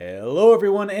Hello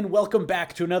everyone and welcome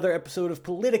back to another episode of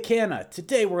Politicana.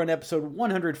 Today we're on episode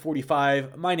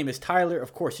 145. My name is Tyler.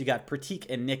 Of course you got Pratik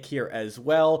and Nick here as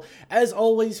well. As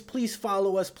always, please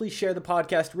follow us. Please share the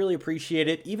podcast. Really appreciate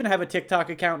it. Even have a TikTok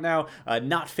account now.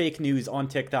 Not fake news on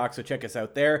TikTok, so check us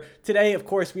out there. Today, of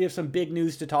course, we have some big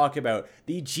news to talk about.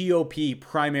 The GOP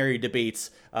primary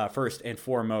debates first and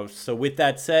foremost. So with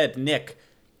that said, Nick,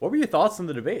 what were your thoughts on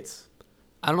the debates?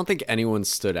 I don't think anyone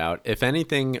stood out. If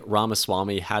anything,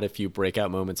 Ramaswamy had a few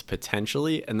breakout moments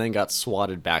potentially and then got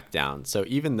swatted back down. So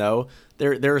even though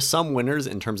there are some winners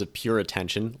in terms of pure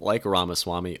attention, like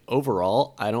Ramaswamy,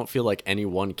 overall, I don't feel like any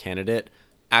one candidate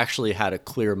actually had a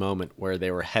clear moment where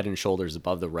they were head and shoulders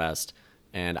above the rest.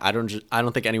 And I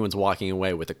don't think anyone's walking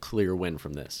away with a clear win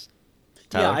from this.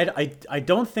 Tyler? Yeah, I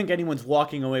don't think anyone's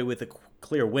walking away with a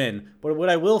clear win, but what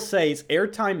I will say is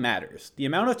airtime matters. The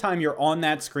amount of time you're on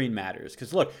that screen matters.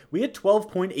 Because look, we had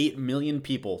 12.8 million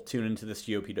people tune into this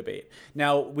GOP debate.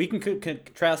 Now, we can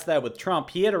contrast that with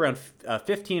Trump. He had around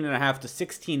 15.5 to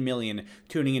 16 million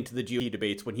tuning into the GOP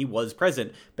debates when he was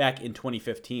president back in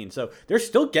 2015. So they're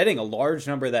still getting a large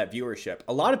number of that viewership.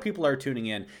 A lot of people are tuning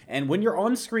in, and when you're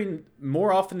on screen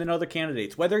more often than other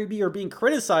candidates, whether you're being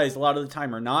criticized a lot of the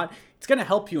time or not, it's going to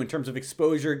help you in terms of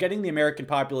exposure, getting the American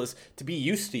populace to be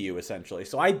used to you, essentially.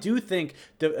 So I do think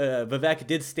Vivek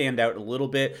did stand out a little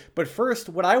bit. But first,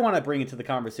 what I want to bring into the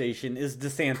conversation is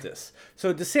DeSantis.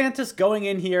 So DeSantis going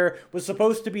in here was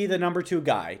supposed to be the number 2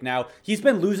 guy. Now, he's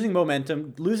been losing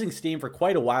momentum, losing steam for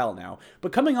quite a while now.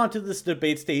 But coming onto this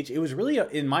debate stage, it was really,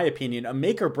 in my opinion, a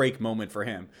make or break moment for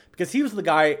him. Because he was the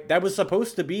guy that was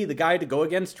supposed to be the guy to go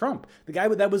against Trump. The guy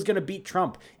that was going to beat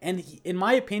Trump. And in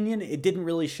my opinion, it didn't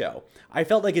really show. I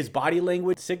felt like his body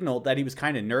language signaled that he was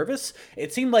kind of nervous.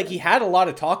 It seemed like he had a lot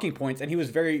of talking points and he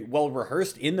was very well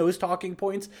rehearsed in those talking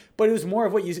points, but it was more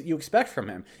of what you expect from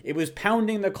him. It was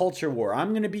pounding the culture war.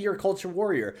 I'm going to be your culture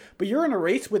warrior. But you're in a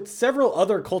race with several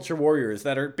other culture warriors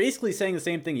that are basically saying the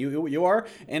same thing you are,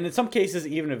 and in some cases,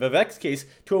 even in Vivek's case,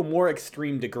 to a more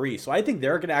extreme degree. So I think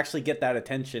they're going to actually get that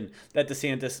attention that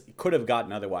DeSantis could have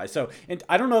gotten otherwise. So, and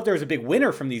I don't know if there was a big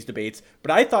winner from these debates, but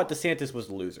I thought DeSantis was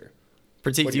the loser.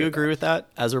 Pratik, do you agree with that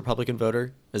as a Republican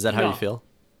voter? Is that how you feel?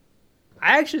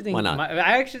 I actually think Why not?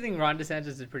 I actually think Ron DeSantis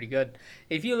is pretty good.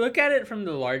 If you look at it from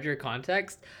the larger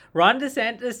context, Ron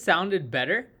DeSantis sounded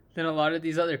better than a lot of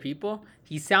these other people.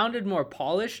 He sounded more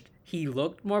polished. He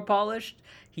looked more polished.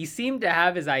 He seemed to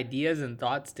have his ideas and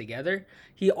thoughts together.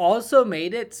 He also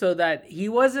made it so that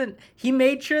he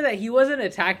made sure that he wasn't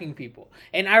attacking people.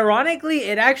 And ironically,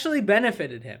 it actually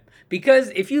benefited him. Because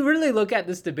if you really look at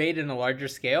this debate in a larger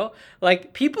scale,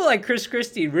 like people like Chris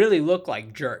Christie really look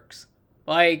like jerks.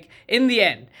 Like, in the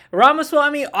end,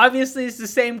 Ramaswamy obviously is the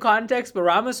same context, but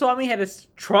Ramaswamy had a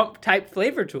Trump-type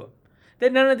flavor to him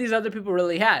that none of these other people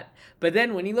really had. But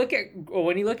then when you look at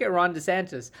Ron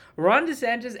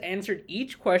DeSantis answered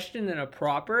each question in a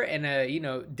proper and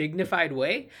a dignified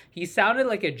way. He sounded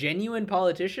like a genuine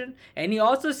politician, and he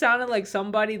also sounded like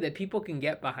somebody that people can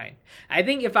get behind. I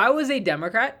think if I was a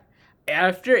Democrat,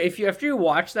 after you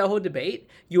watched that whole debate,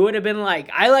 you would have been like,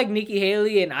 I like Nikki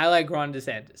Haley and I like Ron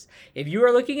DeSantis. If you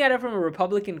were looking at it from a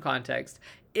Republican context,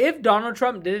 if Donald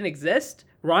Trump didn't exist,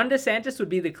 Ron DeSantis would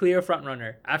be the clear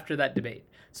frontrunner after that debate.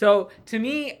 So to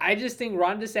me, I just think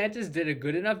Ron DeSantis did a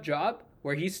good enough job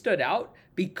where he stood out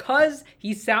because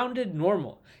he sounded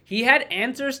normal. He had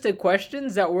answers to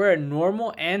questions that were a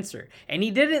normal answer. And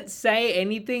he didn't say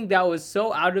anything that was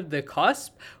so out of the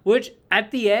cusp, which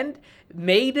at the end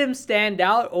made him stand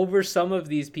out over some of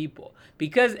these people.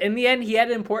 Because in the end, he had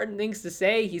important things to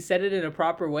say. He said it in a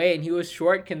proper way, and he was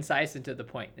short, concise, and to the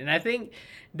point. And I think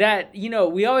that,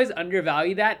 we always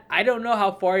undervalue that. I don't know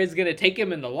how far it's going to take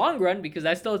him in the long run, because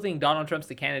I still think Donald Trump's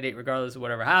the candidate regardless of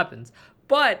whatever happens.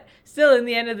 But still, in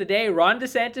the end of the day, Ron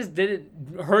DeSantis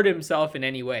didn't hurt himself in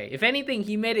any way. If anything,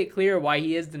 he made it clear why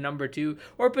he is the number 2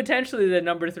 or potentially the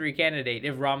number 3 candidate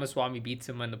if Ramaswamy beats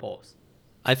him in the polls.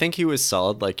 I think he was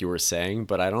solid, like you were saying,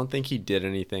 but I don't think he did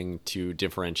anything to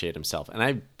differentiate himself. And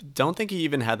I don't think he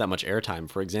even had that much airtime.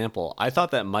 For example, I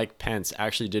thought that Mike Pence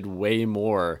actually did way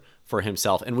more for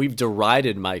himself. And we've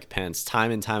derided Mike Pence time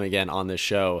and time again on this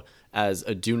show as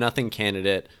a do-nothing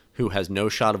candidate who has no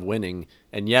shot of winning.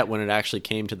 And yet when it actually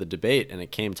came to the debate and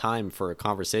it came time for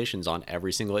conversations on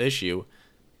every single issue,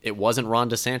 it wasn't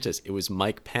Ron DeSantis. It was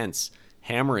Mike Pence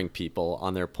hammering people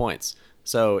on their points.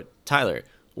 So, Tyler,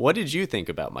 what did you think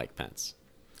about Mike Pence?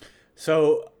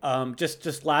 So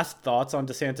Just last thoughts on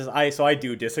DeSantis. I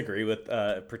do disagree with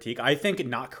Pratik. I think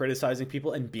not criticizing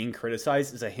people and being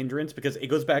criticized is a hindrance because it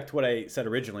goes back to what I said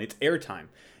originally. It's airtime.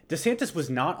 DeSantis was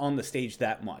not on the stage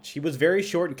that much. He was very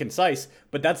short and concise,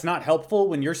 but that's not helpful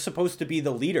when you're supposed to be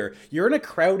the leader. You're in a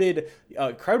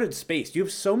crowded space. You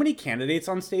have so many candidates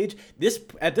on stage.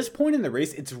 At this point in the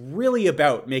race, it's really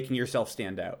about making yourself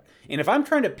stand out. And if I'm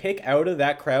trying to pick out of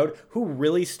that crowd who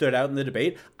really stood out in the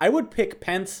debate, I would pick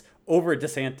Pence over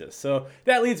DeSantis. So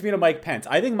that leads me to Mike Pence.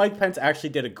 I think Mike Pence actually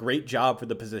did a great job for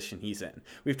the position he's in.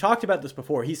 We've talked about this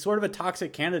before. He's sort of a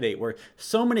toxic candidate where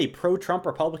so many pro-Trump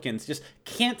Republicans just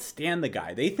can't stand the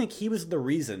guy. They think he was the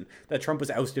reason that Trump was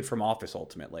ousted from office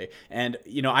ultimately. And,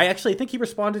 I actually think he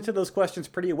responded to those questions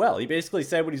pretty well. He basically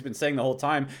said what he's been saying the whole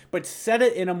time, but said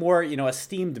it in a more,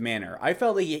 esteemed manner. I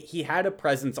felt like he had a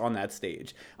presence on that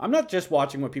stage. I'm not just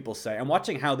watching what people say. I'm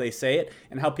watching how they say it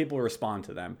and how people respond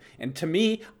to them. And to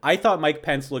me, I thought Mike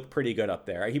Pence looked pretty good up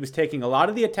there. He was taking a lot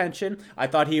of the attention. I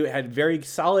thought he had very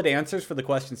solid answers for the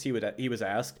questions he was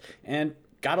asked and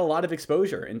got a lot of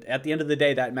exposure. And at the end of the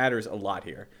day, that matters a lot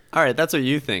here. All right, that's what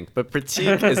you think. But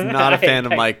Pratik is not a fan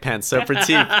of Mike Pence. So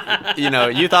Pratik,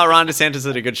 you thought Ron DeSantis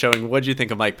did a good showing. What did you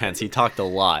think of Mike Pence? He talked a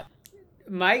lot.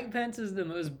 Mike Pence is the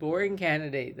most boring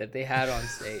candidate that they had on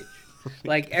stage.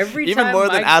 Like every even time more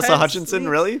than Mike Asa Pence Hutchinson, speaks,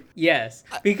 really? Yes,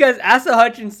 because Asa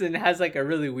Hutchinson has like a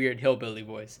really weird hillbilly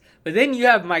voice, but then you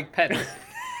have Mike Pence,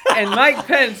 and Mike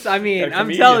Pence. I mean,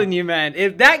 I'm telling you, man,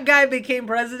 if that guy became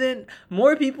president,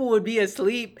 more people would be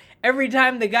asleep every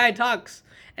time the guy talks.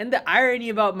 And the irony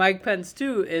about Mike Pence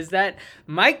too is that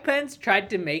Mike Pence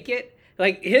tried to make it.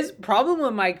 Like, his problem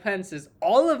with Mike Pence is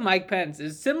all of Mike Pence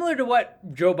is similar to what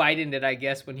Joe Biden did, I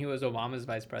guess, when he was Obama's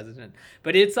vice president.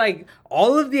 But it's like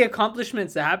all of the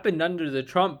accomplishments that happened under the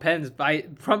Trump Pence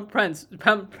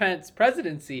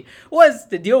presidency was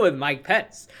to deal with Mike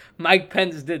Pence. Mike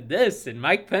Pence did this, and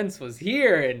Mike Pence was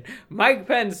here, and Mike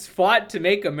Pence fought to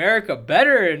make America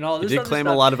better, and all this. He did claim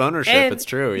a lot of ownership. It's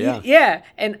true, yeah. Yeah,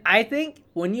 and I think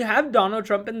when you have Donald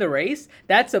Trump in the race,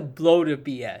 that's a blow to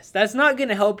BS. That's not going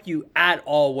to help you at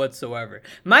all whatsoever.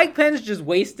 Mike Pence just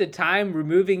wasted time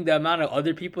removing the amount of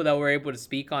other people that were able to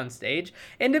speak on stage.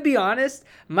 And to be honest,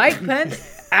 Mike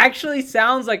Pence actually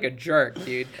sounds like a jerk,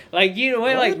 dude. Like,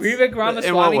 when like Vivek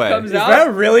Ramaswamy comes out. Is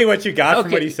that really what you got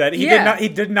from what he said? He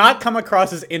did not come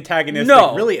across as antagonistic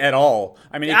really at all.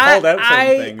 I mean, he called out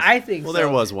certain things. I think well, there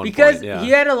was one because point, yeah. He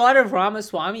had a lot of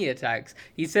Ramaswamy attacks.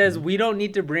 He says we don't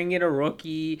need to bring in a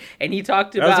rookie, and he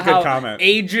talked about how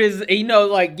ages.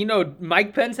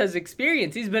 Mike Pence has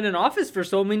experience. He's been in office for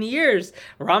so many years.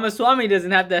 Ramaswamy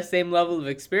doesn't have that same level of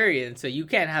experience, so you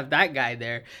can't have that guy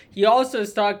there. He also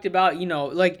talked about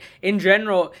in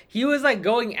general, he was like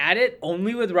going at it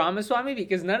only with Ramaswamy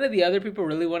because none of the other people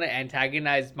really want to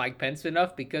antagonize Mike Pence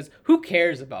enough because who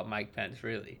cares about Mike Pence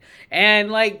really?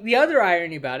 And like the other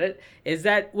irony about it is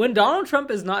that when Donald Trump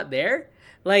is not there,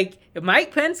 like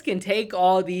Mike Pence can take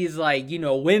all these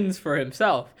wins for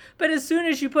himself, but as soon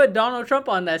as you put Donald Trump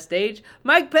on that stage,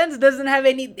 Mike Pence doesn't have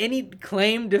any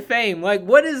claim to fame. Like,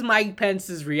 what is Mike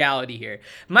Pence's reality here?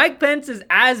 Mike Pence is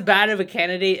as bad of a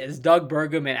candidate as Doug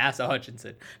Burgum and Asa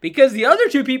Hutchinson because the other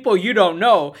two people you don't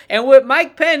know. And with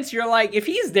Mike Pence, you're like, if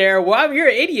he's there, well, you're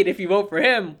an idiot if you vote for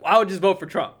him. I would just vote for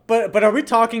Trump. But are we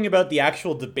talking about the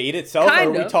actual debate itself, or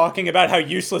are we talking about how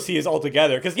useless he is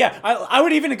altogether? Because I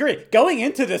would even agree. Going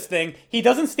into this thing, he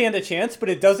doesn't stand a chance, but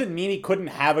it doesn't mean he couldn't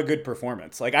have a good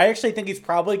performance. Like, I actually think he's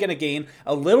probably going to gain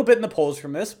a little bit in the polls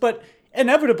from this, but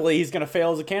inevitably he's going to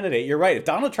fail as a candidate. You're right. If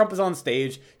Donald Trump is on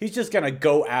stage, he's just going to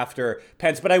go after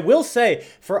Pence. But I will say,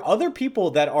 for other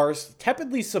people that are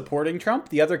tepidly supporting Trump,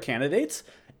 the other candidates,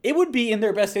 it would be in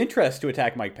their best interest to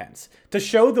attack Mike Pence, to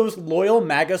show those loyal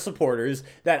MAGA supporters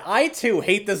that I too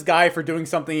hate this guy for doing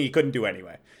something he couldn't do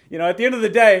anyway. At the end of the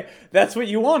day, that's what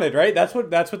you wanted, right? That's what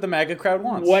the MAGA crowd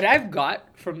wants. What I've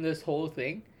got from this whole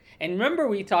thing, and remember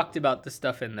we talked about this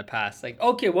stuff in the past, like,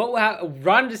 okay,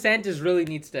 Ron DeSantis really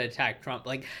needs to attack Trump.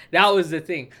 Like, that was the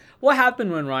thing. What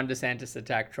happened when Ron DeSantis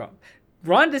attacked Trump?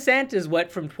 Ron DeSantis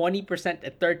went from 20%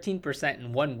 to 13%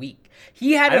 in 1 week.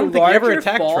 He had a larger fall. I don't think he ever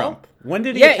attacked Trump. When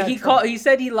did he attack Trump? He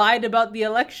said he lied about the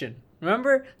election.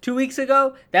 Remember, 2 weeks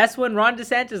ago, that's when Ron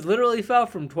DeSantis literally fell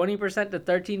from 20% to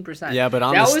 13%. Yeah, but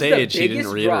on the stage, he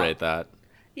didn't reiterate that.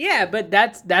 Yeah, but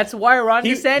that's why Ron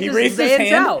DeSantis he raised his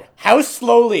stands hand. out. How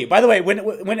slowly? By the way,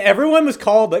 when everyone was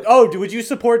called like, "Oh, would you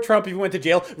support Trump if he went to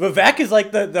jail?" Vivek is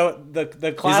like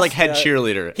the class. He's like head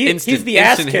cheerleader. He's the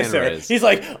ass kisser. He's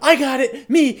like, "I got it,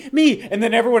 me," and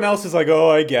then everyone else is like, "Oh,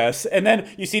 I guess." And then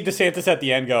you see DeSantis at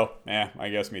the end go, "Yeah, I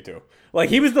guess me too." Like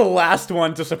he was the last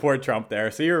one to support Trump there.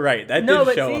 So you're right. That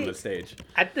did show on the stage.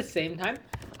 At the same time,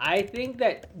 I think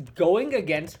that going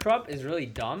against Trump is really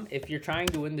dumb if you're trying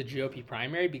to win the GOP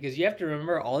primary, because you have to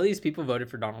remember all these people voted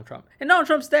for Donald Trump. And Donald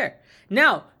Trump's there.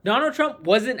 Now, Donald Trump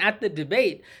wasn't at the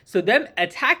debate, so them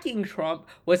attacking Trump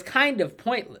was kind of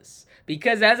pointless.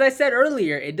 Because as I said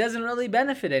earlier, it doesn't really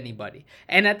benefit anybody.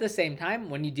 And at the same time,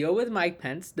 when you deal with Mike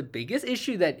Pence, the biggest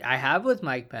issue that I have with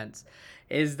Mike Pence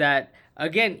is that,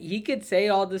 again, he could say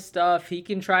all this stuff. He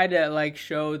can try to like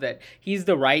show that he's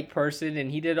the right person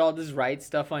and he did all this right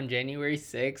stuff on January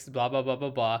 6th, blah, blah, blah, blah,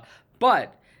 blah.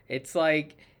 But it's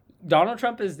like Donald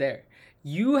Trump is there.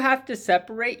 You have to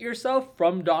separate yourself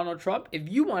from Donald Trump if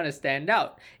you want to stand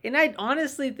out. And I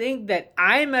honestly think that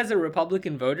I'm, as a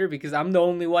Republican voter, because I'm the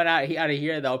only one out of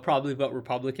here that'll probably vote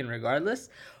Republican regardless,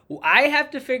 I have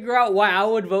to figure out why I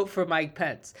would vote for Mike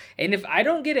Pence. And if I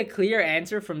don't get a clear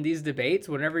answer from these debates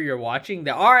whenever you're watching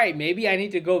that, all right, maybe I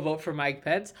need to go vote for Mike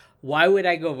Pence, why would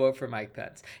I go vote for Mike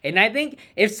Pence? And I think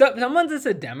if someone that's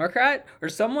a Democrat or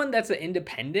someone that's an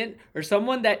independent or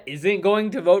someone that isn't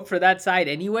going to vote for that side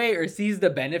anyway or sees the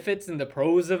benefits and the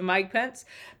pros of Mike Pence,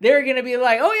 they're going to be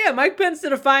like, oh yeah, Mike Pence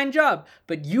did a fine job.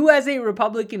 But you as a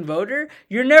Republican voter,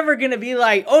 you're never going to be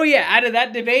like, oh yeah, out of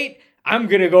that debate, I'm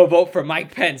going to go vote for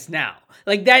Mike Pence now.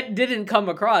 Like, that didn't come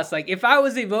across. Like, if I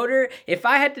was a voter, if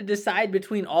I had to decide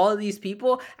between all of these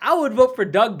people, I would vote for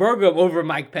Doug Burgum over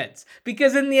Mike Pence.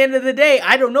 Because in the end of the day,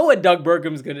 I don't know what Doug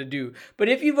Burgum's going to do. But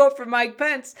if you vote for Mike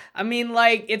Pence, I mean,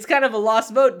 like, it's kind of a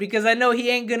lost vote because I know he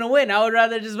ain't going to win. I would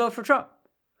rather just vote for Trump.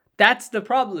 That's the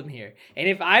problem here. And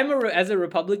if I'm, as a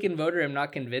Republican voter, I'm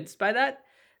not convinced by that,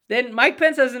 then Mike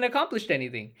Pence hasn't accomplished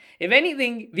anything. If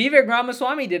anything, Vivek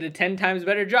Ramaswamy did a 10 times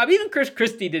better job. Even Chris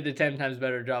Christie did a 10 times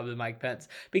better job than Mike Pence.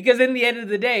 Because in the end of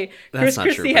the day, Chris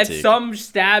Christie had some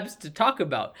stabs to talk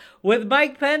about. With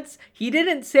Mike Pence, he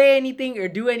didn't say anything or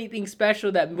do anything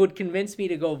special that would convince me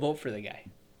to go vote for the guy.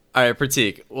 All right,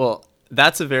 Pratik. Well,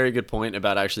 that's a very good point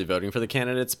about actually voting for the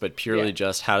candidates, but purely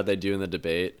just how did they do in the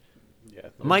debate.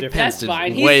 Mike Pence did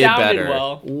way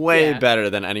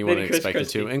better than anyone expected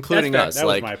to, including us. That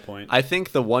was my point. I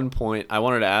think the one point I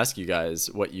wanted to ask you guys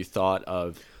what you thought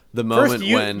of the moment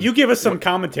when you give us some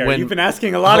commentary. You've been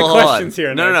asking a lot of questions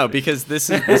here. No, because this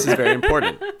is very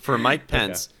important for Mike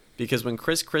Pence. Okay. Because when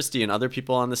Chris Christie and other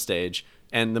people on the stage,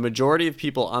 and the majority of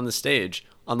people on the stage,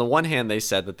 on the one hand, they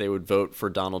said that they would vote for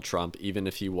Donald Trump even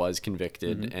if he was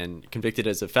convicted and convicted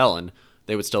as a felon.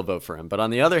 They would still vote for him. But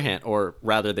on the other hand, or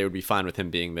rather they would be fine with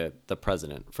him being the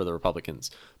president for the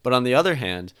Republicans. But on the other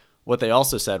hand, what they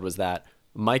also said was that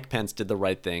Mike Pence did the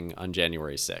right thing on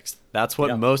January 6th. That's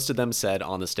what most of them said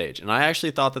on the stage. And I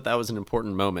actually thought that was an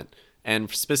important moment. And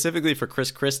specifically for Chris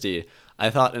Christie,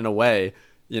 I thought in a way,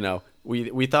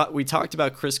 we talked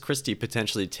about Chris Christie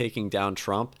potentially taking down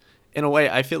Trump. In a way,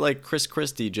 I feel like Chris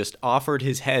Christie just offered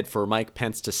his head for Mike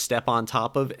Pence to step on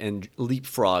top of and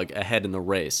leapfrog ahead in the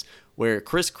race. Where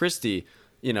Chris Christie,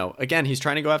 again, he's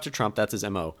trying to go after Trump. That's his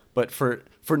MO. But for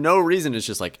no reason, it's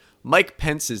just like, Mike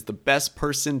Pence is the best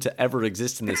person to ever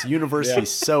exist in this universe. He's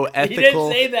so ethical. He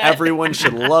didn't say that. Everyone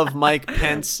should love Mike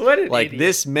Pence. What an idiot.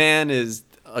 This man is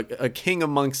a king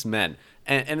amongst men.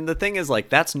 And the thing is,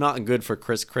 that's not good for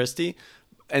Chris Christie.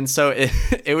 And so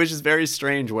it was just very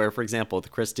strange where, for example,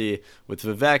 with Christie with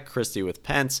Vivek, Christie with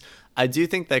Pence, I do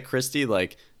think that Christie,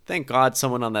 thank God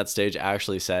someone on that stage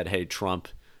actually said, hey, Trump,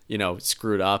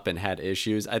 screwed up and had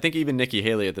issues. I think even Nikki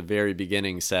Haley at the very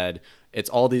beginning said, it's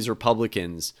all these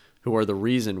Republicans who are the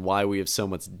reason why we have so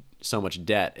much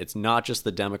debt. It's not just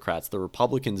the Democrats. The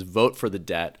Republicans vote for the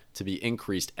debt to be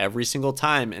increased every single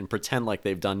time and pretend like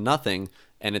they've done nothing,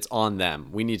 and it's on them.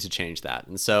 We need to change that.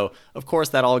 And so, of course,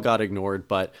 that all got ignored.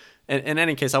 But in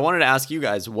any case, I wanted to ask you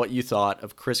guys what you thought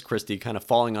of Chris Christie kind of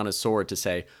falling on his sword to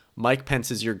say, Mike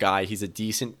Pence is your guy. He's a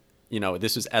decent,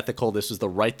 this was ethical. This was the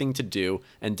right thing to do.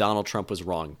 And Donald Trump was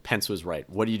wrong. Pence was right.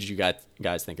 What did you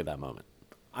guys think of that moment?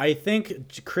 I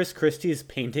think Chris Christie is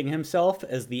painting himself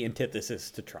as the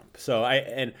antithesis to Trump. So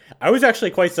I was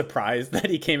actually quite surprised that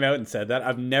he came out and said that.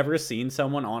 I've never seen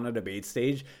someone on a debate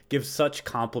stage give such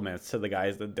compliments to the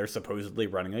guys that they're supposedly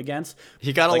running against.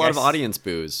 He got a lot of audience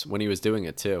boos when he was doing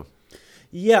it too.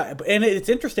 Yeah, and it's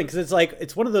interesting because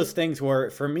it's one of those things where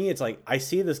for me it's like I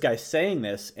see this guy saying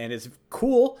this and it's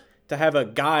cool to have a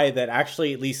guy that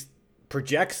actually at least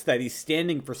projects that he's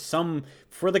standing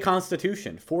for the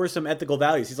Constitution, for some ethical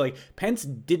values. He's like, Pence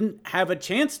didn't have a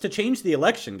chance to change the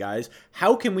election, guys.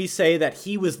 How can we say that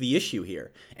he was the issue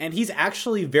here? And he's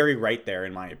actually very right there,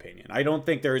 in my opinion. I don't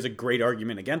think there is a great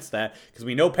argument against that, because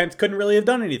we know Pence couldn't really have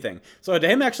done anything. So to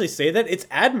him actually say that, it's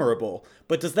admirable.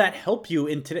 But does that help you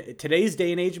in today's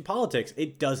day and age in politics?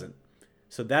 It doesn't.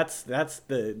 So that's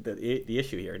the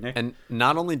issue here, Nick. And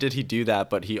not only did he do that,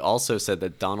 but he also said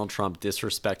that Donald Trump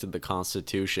disrespected the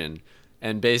Constitution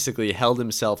and basically held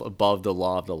himself above the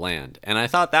law of the land. And I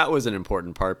thought that was an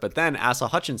important part. But then Asa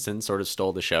Hutchinson sort of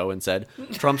stole the show and said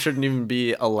Trump shouldn't even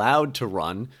be allowed to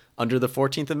run under the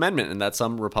 14th Amendment, and that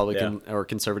some Republican or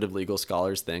conservative legal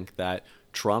scholars think that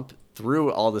Trump,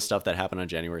 through all the stuff that happened on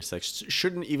January 6th,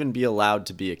 shouldn't even be allowed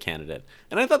to be a candidate.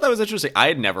 And I thought that was interesting. I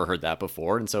had never heard that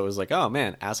before. And so it was like, oh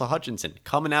man, Asa Hutchinson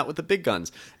coming out with the big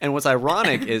guns. And what's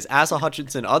ironic is Asa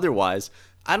Hutchinson otherwise,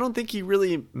 I don't think he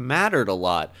really mattered a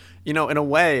lot. You know, in a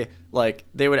way, like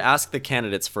they would ask the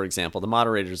candidates, for example, the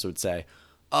moderators would say,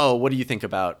 oh, what do you think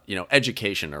about, you know,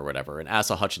 education or whatever? And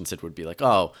Asa Hutchinson would be like,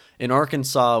 oh, in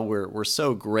Arkansas, we're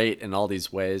so great in all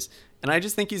these ways. And I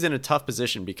just think he's in a tough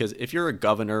position, because if you're a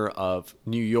governor of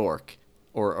New York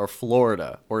or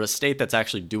Florida or a state that's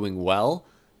actually doing well,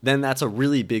 then that's a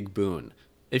really big boon.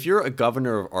 If you're a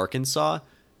governor of Arkansas,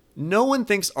 no one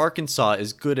thinks Arkansas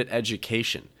is good at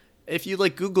education. If you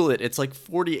like Google it, it's like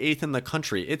 48th in the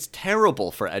country. It's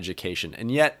terrible for education.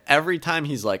 And yet every time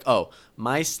he's like, oh,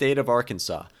 my state of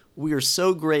Arkansas, we are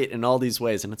so great in all these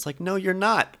ways. And it's like, no, you're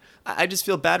not. I just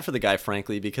feel bad for the guy,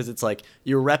 frankly, because it's like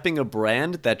you're repping a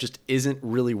brand that just isn't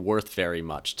really worth very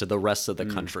much to the rest of the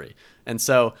country. And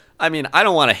so, I mean, I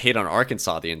don't want to hate on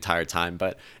Arkansas the entire time,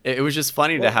 but it was just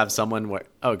funny to have someone where,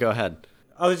 oh, go ahead.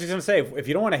 I was just going to say, if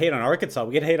you don't want to hate on Arkansas,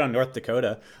 we could hate on North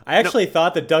Dakota. I actually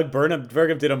thought that Doug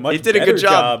Burgum did a much better job. He did a good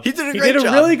job. He did a great job. He did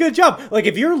a really good job. Like,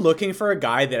 if you're looking for a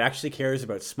guy that actually cares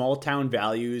about small town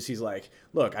values, he's like,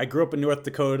 look, I grew up in North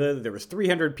Dakota. There was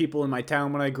 300 people in my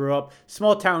town when I grew up.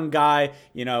 Small town guy.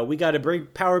 You know, we got to bring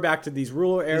power back to these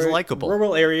rural areas. He's likable.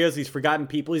 Rural areas, these forgotten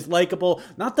people. He's likable.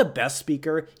 Not the best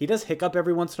speaker. He does hiccup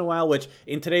every once in a while, which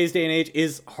in today's day and age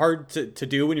is hard to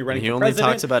do when you're running for president. He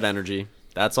only talks about energy.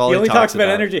 That's all he only talks about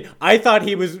energy. I thought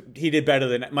he did better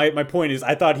than my point is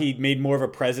I thought he made more of a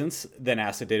presence than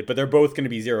Asa did, but they're both going to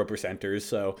be 0%ers,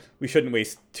 so we shouldn't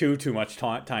waste too much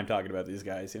time talking about these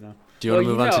guys, you know. Do you want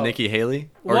to move on to Nikki Haley?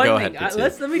 Or go ahead,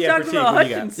 Pratik. Let me talk about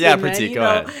Hutchinson. Yeah, Pratik, go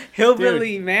ahead.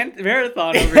 Hillbilly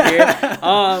marathon over here.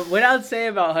 What I would say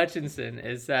about Hutchinson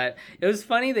is that it was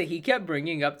funny that he kept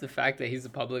bringing up the fact that he's a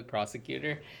public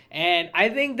prosecutor. And I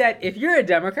think that if you're a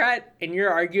Democrat and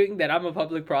you're arguing that I'm a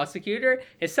public prosecutor,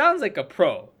 it sounds like a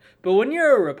pro. But when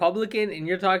you're a Republican and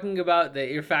you're talking about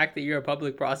the fact that you're a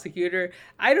public prosecutor,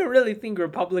 I don't really think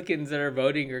Republicans that are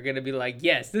voting are going to be like,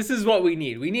 yes, this is what we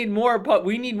need. We need more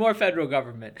federal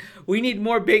government. We need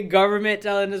more big government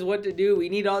telling us what to do. We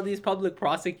need all these public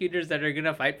prosecutors that are going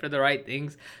to fight for the right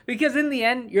things. Because in the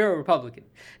end, you're a Republican.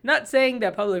 Not saying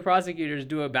that public prosecutors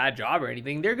do a bad job or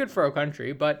anything. They're good for our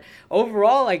country. But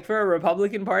overall, like for a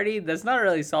Republican Party, that's not a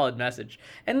really solid message.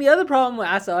 And the other problem with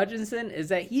Asa Hutchinson is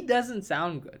that he doesn't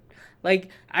sound good. Like,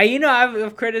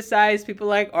 I've criticized people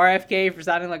like RFK for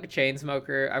sounding like a chain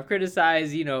smoker. I've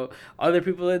criticized, other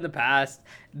people in the past.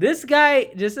 This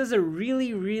guy just has a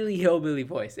really, really hillbilly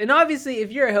voice. And obviously,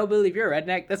 if you're a hillbilly, if you're a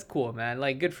redneck, that's cool, man.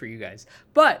 Like, good for you guys.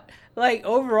 But, like,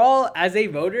 overall, as a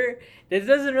voter, this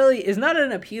is not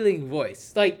an appealing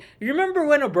voice. Like, you remember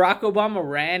when Barack Obama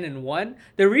ran and won?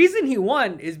 The reason he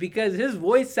won is because his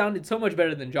voice sounded so much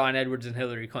better than John Edwards and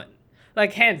Hillary Clinton.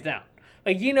 Like, hands down.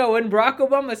 Like, when Barack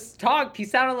Obama talked, he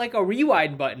sounded like a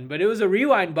rewind button, but it was a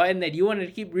rewind button that you wanted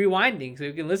to keep rewinding so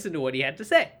you can listen to what he had to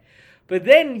say. But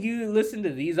then you listen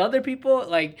to these other people,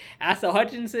 like Asa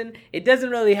Hutchinson, it doesn't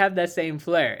really have that same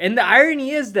flair. And the irony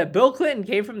is that Bill Clinton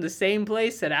came from the same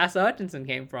place that Asa Hutchinson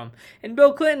came from. And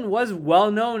Bill Clinton was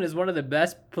well known as one of the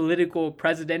best political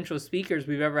presidential speakers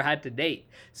we've ever had to date.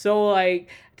 So, like,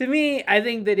 to me, I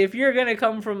think that if you're going to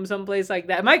come from someplace like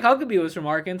that, Mike Huckabee was from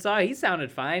Arkansas, he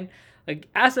sounded fine. Like,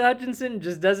 Asa Hutchinson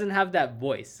just doesn't have that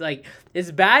voice. Like, it's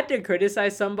bad to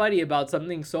criticize somebody about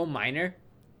something so minor.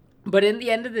 But in the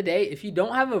end of the day, if you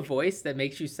don't have a voice that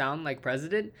makes you sound like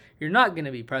president, you're not going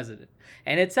to be president.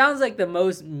 And it sounds like the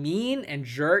most mean and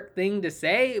jerk thing to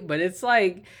say, but it's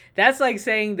like, that's like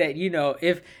saying that,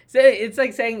 it's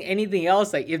like saying anything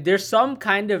else. Like, if there's some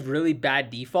kind of really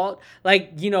bad default,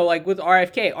 like, like with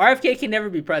RFK can never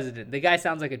be president. The guy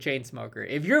sounds like a chain smoker.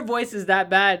 If your voice is that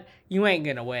bad, you ain't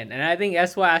going to win. And I think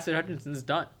that's why Asa Hutchinson's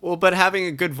done. Well, but having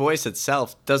a good voice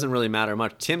itself doesn't really matter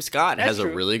much. Tim Scott has a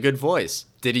really good voice.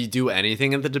 Did he do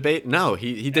anything in the debate? No,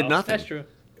 he did nothing. That's true.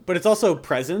 But it's also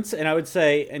presence, and I would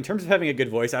say, in terms of having a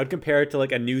good voice, I would compare it to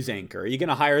like a news anchor. Are you going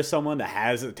to hire someone that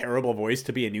has a terrible voice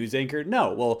to be a news anchor?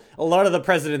 No. Well, a lot of the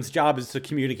president's job is to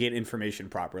communicate information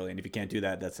properly, and if you can't do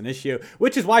that, that's an issue,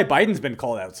 which is why Biden's been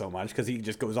called out so much, because he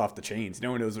just goes off the chains.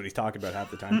 No one knows what he's talking about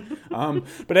half the time.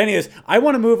 But anyways, I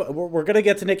want to move. We're going to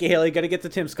get to Nikki Haley, going to get to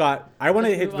Tim Scott. I want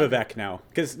to hit Vivek now,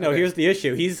 because here's the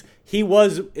issue. He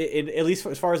was, at least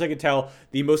as far as I could tell,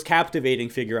 the most captivating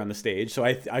figure on the stage, so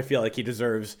I feel like he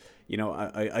deserves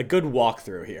a good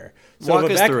walkthrough here. So Walk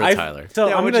Vivek, us through it, Tyler. So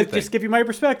Yeah, I'm what'd going you to think? just give you my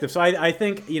perspective. So I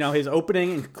think, his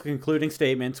opening and concluding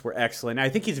statements were excellent. I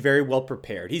think he's very well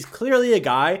prepared. He's clearly a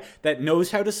guy that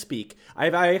knows how to speak. I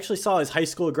actually saw his high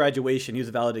school graduation. He was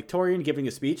a valedictorian giving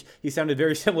a speech. He sounded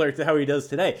very similar to how he does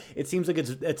today. It seems like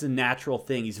it's a natural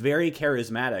thing. He's very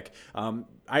charismatic.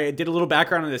 I did a little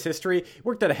background on his history.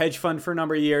 Worked at a hedge fund for a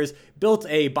number of years, built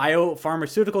a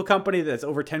biopharmaceutical company that's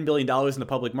over $10 billion in the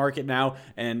public market now,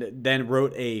 and then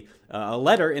wrote a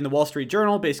letter in the Wall Street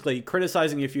Journal basically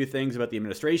criticizing a few things about the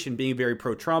administration, being very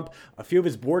pro-Trump. A few of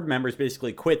his board members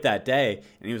basically quit that day,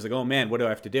 and he was like, oh man, what do I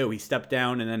have to do? He stepped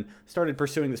down and then started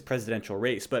pursuing this presidential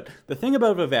race. But the thing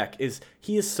about Vivek is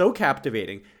he is so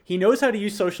captivating. He knows how to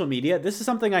use social media. This is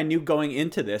something I knew going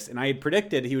into this, and I had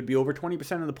predicted he would be over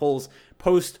 20% of the polls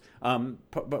post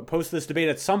this debate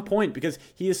at some point, because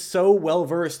he is so well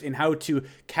versed in how to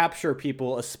capture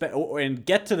people and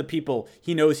get to the people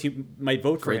he knows he might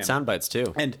vote for him. Great sound bites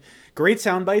too. And great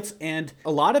sound bites, and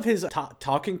a lot of his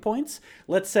talking points,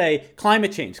 let's say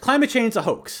climate change. Climate change is a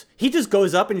hoax. He just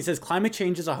goes up and he says climate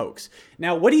change is a hoax.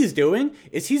 Now, what he's doing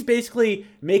is he's basically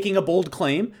making a bold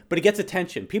claim, but it gets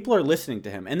attention. People are listening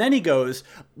to him. And then he goes,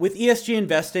 with ESG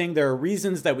investing, there are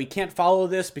reasons that we can't follow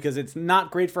this because it's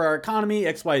not great for our economy,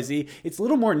 XYZ. It's a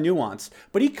little more nuanced.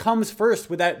 But he comes first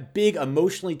with that big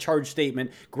emotionally charged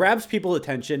statement, grabs people's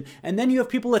attention, and then you have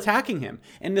people attacking him.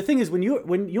 And the thing is, when you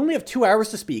only have 2 hours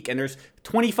to speak and there's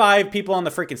 25 people on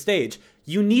the freaking stage,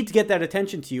 you need to get that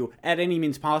attention to you at any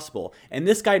means possible. And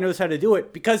this guy knows how to do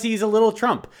it because he's a little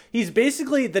Trump. He's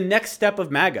basically the next step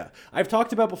of MAGA. I've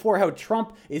talked about before how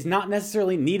Trump is not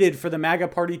necessarily needed for the MAGA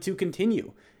party to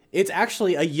continue. It's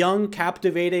actually a young,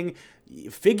 captivating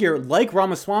figure like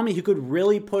Ramaswamy who could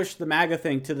really push the MAGA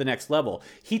thing to the next level.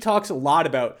 He talks a lot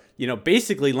about,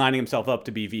 basically lining himself up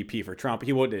to be VP for Trump.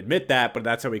 He wouldn't admit that, but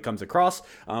that's how he comes across.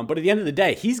 But at the end of the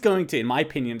day, he's going to, in my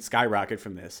opinion, skyrocket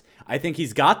from this. I think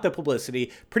he's got the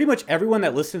publicity. Pretty much everyone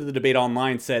that listened to the debate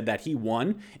online said that he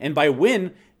won. And by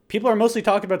win, people are mostly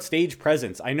talking about stage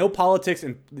presence. I know politics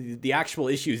and the actual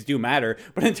issues do matter,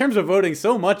 but in terms of voting,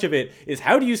 so much of it is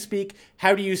how do you speak,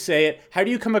 how do you say it, how do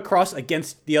you come across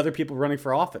against the other people running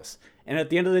for office? And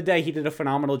at the end of the day, he did a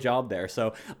phenomenal job there.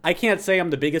 So I can't say I'm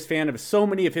the biggest fan of so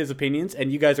many of his opinions,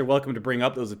 and you guys are welcome to bring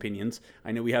up those opinions.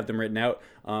 I know we have them written out.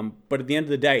 But at the end of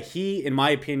the day, he, in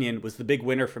my opinion, was the big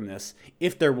winner from this,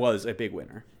 if there was a big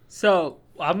winner. So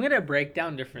I'm going to break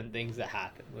down different things that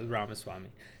happened with Ramaswamy.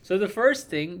 So the first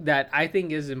thing that I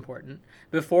think is important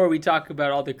before we talk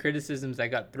about all the criticisms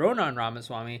that got thrown on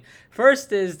Ramaswamy,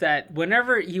 first is that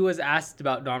whenever he was asked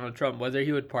about Donald Trump, whether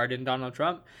he would pardon Donald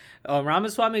Trump,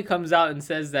 Ramaswamy comes out and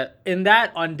says that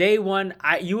on day one,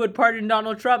 you would pardon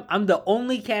Donald Trump. I'm the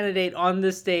only candidate on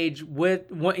the stage with,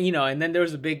 and then there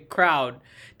was a big crowd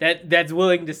that's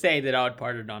willing to say that I would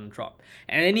pardon Donald Trump.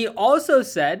 And then he also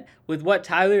said, with what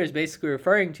Tyler is basically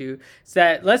referring to,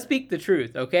 that let's speak the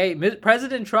truth, okay?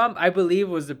 President Trump, I believe,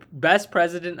 was the best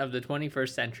president of the 21st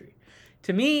century.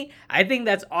 To me, I think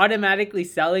that's automatically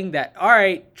selling that, all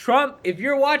right, Trump, if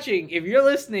you're watching, if you're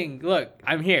listening, look,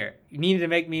 I'm here. You need to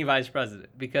make me vice president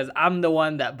because I'm the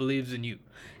one that believes in you.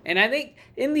 And I think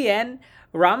in the end,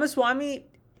 Ramaswamy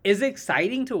is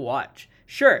exciting to watch.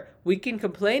 Sure, we can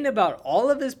complain about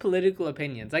all of his political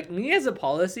opinions. Like, me as a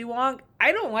policy wonk,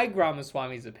 I don't like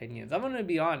Ramaswamy's opinions. I'm going to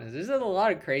be honest. There's a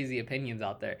lot of crazy opinions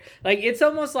out there. Like, it's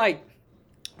almost like,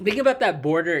 think about that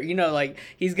border, like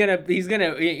he's gonna,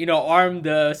 arm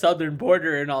the southern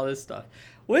border and all this stuff.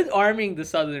 With arming the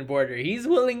southern border, he's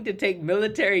willing to take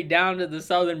military down to the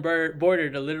southern border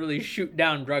to literally shoot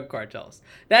down drug cartels.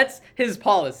 That's his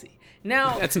policy.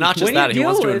 Now, it's not just that he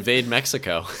wants to invade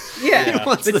Mexico. Yeah,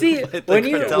 but see, when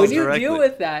you deal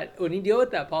with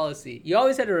that policy, you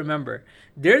always have to remember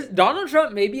Donald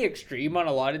Trump may be extreme on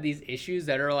a lot of these issues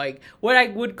that are like what I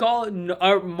would call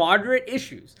are moderate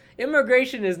issues.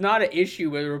 Immigration is not an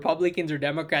issue where Republicans or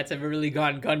Democrats have really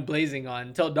gone gun blazing on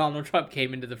until Donald Trump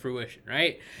came into the fruition,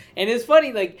 right? And it's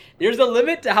funny, like, there's a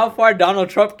limit to how far Donald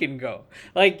Trump can go.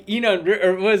 Like,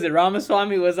 or what was it?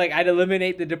 Ramaswamy was like, I'd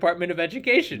eliminate the Department of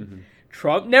Education. Mm-hmm.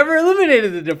 Trump never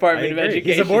eliminated the Department I of agree.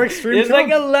 Education. He's a more extreme It's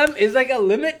Trump. it's like a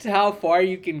limit to how far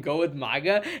you can go with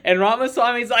MAGA. And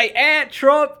Ramaswamy's like,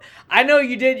 Trump, I know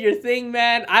you did your thing,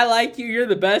 man. I like you. You're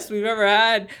the best we've ever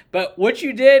had. But what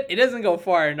you did, it doesn't go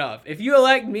far enough. If you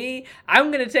elect me,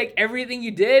 I'm going to take everything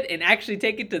you did and actually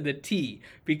take it to the T.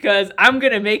 Because I'm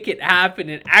going to make it happen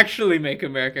and actually make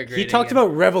America great He talked again.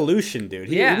 about revolution, dude.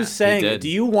 He was saying, did. do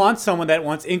you want someone that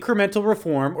wants incremental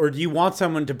reform or do you want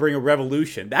someone to bring a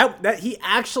revolution? That he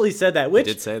actually said that, which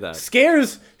did say that.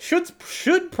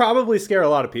 should probably scare a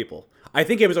lot of people. I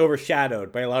think it was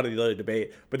overshadowed by a lot of the other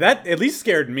debate, but that at least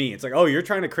scared me. It's like, oh, you're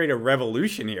trying to create a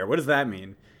revolution here. What does that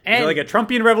mean? Is it like a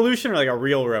Trumpian revolution or like a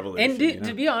real revolution? And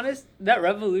to be honest, that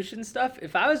revolution stuff,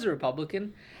 if I was a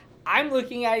Republican, I'm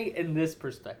looking at it in this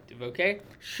perspective, okay?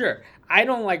 Sure, I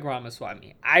don't like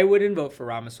Ramaswamy. I wouldn't vote for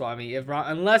Ramaswamy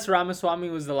unless Ramaswamy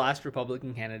was the last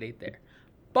Republican candidate there.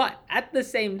 But at the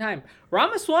same time,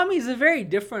 Ramaswamy is a very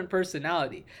different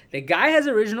personality. The guy has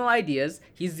original ideas.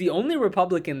 He's the only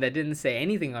Republican that didn't say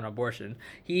anything on abortion.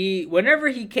 Whenever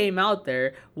he came out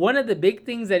there, one of the big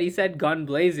things that he said gun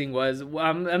blazing was,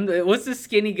 what's the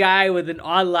skinny guy with an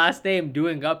odd last name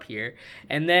doing up here?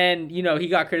 And then, he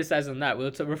got criticized on that.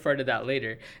 We'll refer to that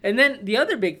later. And then the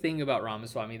other big thing about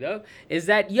Ramaswamy, though, is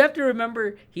that you have to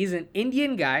remember he's an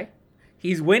Indian guy.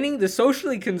 He's winning the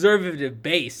socially conservative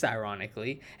base,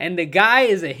 ironically, and the guy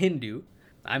is a Hindu.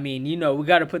 I mean, we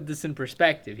got to put this in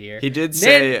perspective here. He did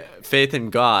say faith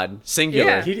in God, singular.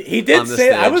 Yeah. He did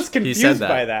say that. I was confused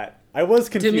by that. I was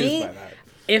confused to me, by that.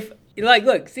 If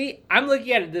look, see, I'm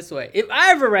looking at it this way. If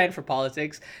I ever ran for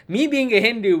politics, me being a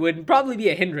Hindu would probably be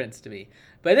a hindrance to me.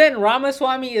 But then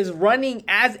Ramaswamy is running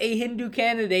as a Hindu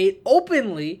candidate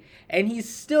openly, and he's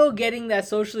still getting that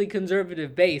socially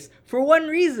conservative base for one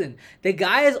reason. The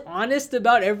guy is honest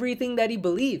about everything that he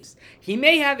believes. He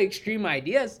may have extreme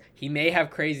ideas, he may have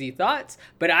crazy thoughts,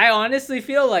 but I honestly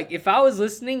feel like if I was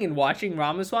listening and watching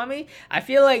Ramaswamy, I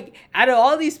feel like out of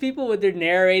all these people with their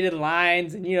narrated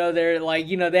lines and they're like,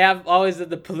 they have always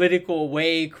the political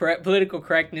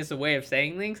correctness of way of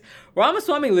saying things,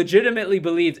 Ramaswamy legitimately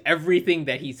believes everything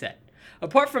that he said.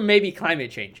 Apart from maybe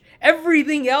climate change.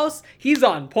 Everything else, he's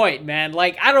on point, man.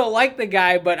 Like, I don't like the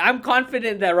guy, but I'm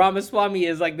confident that Ramaswamy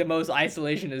is like the most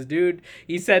isolationist dude.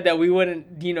 He said that we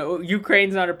wouldn't,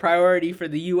 Ukraine's not a priority for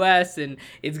the U.S. and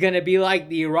it's going to be like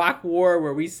the Iraq war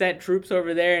where we sent troops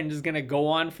over there and just going to go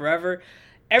on forever.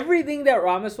 Everything that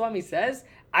Ramaswamy says,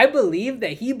 I believe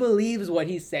that he believes what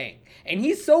he's saying. And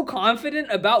he's so confident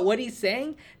about what he's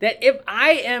saying that if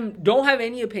I don't have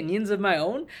any opinions of my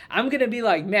own, I'm going to be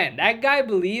like, man, that guy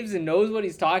believes and knows what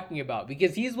he's talking about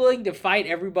because he's willing to fight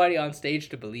everybody on stage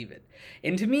to believe it.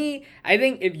 And to me, I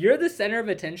think if you're the center of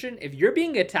attention, if you're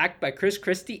being attacked by Chris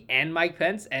Christie and Mike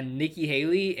Pence and Nikki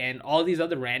Haley and all these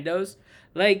other randos,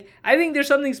 I think there's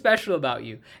something special about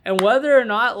you. And whether or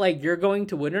not, you're going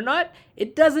to win or not,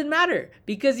 it doesn't matter.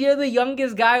 Because you're the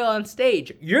youngest guy on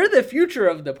stage. You're the future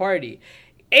of the party.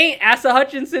 Asa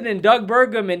Hutchinson and Doug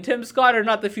Burgum and Tim Scott are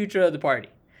not the future of the party.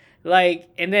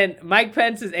 And then Mike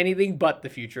Pence is anything but the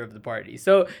future of the party.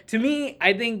 So, to me,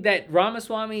 I think that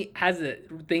Ramaswamy has a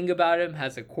thing about him,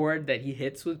 has a chord that he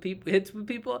hits with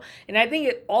people. And I think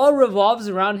it all revolves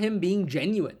around him being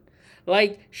genuine.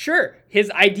 Sure,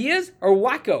 his ideas are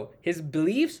wacko. His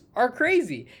beliefs are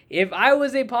crazy. If I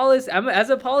was as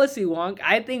a policy wonk,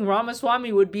 I think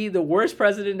Ramaswamy would be the worst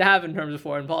president to have in terms of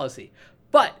foreign policy.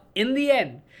 But in the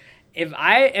end, if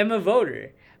I am a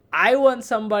voter, I want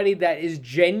somebody that is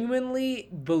genuinely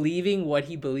believing what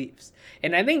he believes.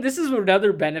 And I think this is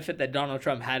another benefit that Donald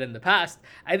Trump had in the past.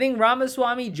 I think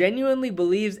Ramaswamy genuinely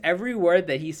believes every word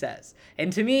that he says.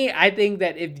 And to me, I think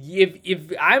that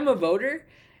if I'm a voter,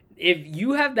 if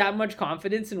you have that much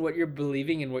confidence in what you're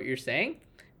believing and what you're saying,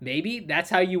 maybe that's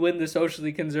how you win the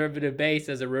socially conservative base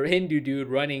as a Hindu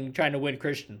dude trying to win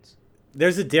Christians.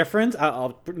 There's a difference.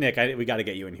 Nick, we got to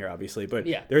get you in here, obviously. But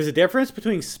yeah, there's a difference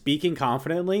between speaking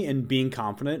confidently and being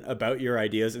confident about your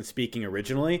ideas and speaking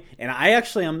originally. And I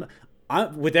actually am,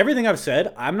 with everything I've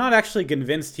said, I'm not actually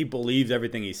convinced he believes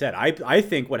everything he said. I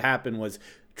think what happened was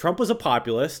Trump was a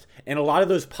populist, and a lot of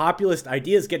those populist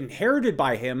ideas get inherited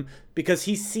by him because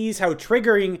he sees how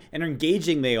triggering and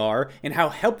engaging they are and how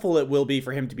helpful it will be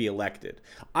for him to be elected.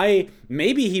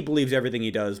 Maybe he believes everything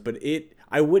he does, but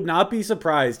I would not be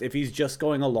surprised if he's just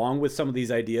going along with some of these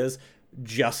ideas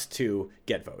just to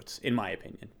get votes, in my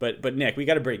opinion. But Nick, we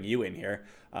got to bring you in here.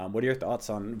 What are your thoughts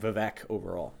on Vivek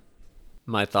overall?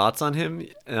 My thoughts on him?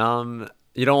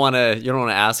 You don't want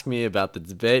to ask me about the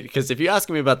debate, because if you ask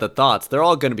me about the thoughts, they're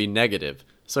all going to be negative.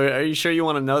 So are you sure you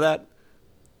want to know that?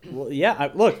 Well,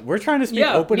 yeah. Look, we're trying to speak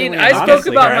openly. I spoke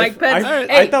honestly, about right? Mike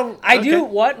Pence. I do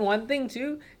want one thing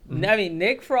too. I mean,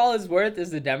 Nick, for all his worth, is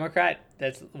the Democrat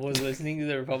that was listening to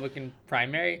the Republican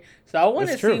primary. So I want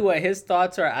to see what his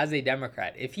thoughts are as a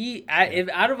Democrat. If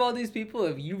out of all these people,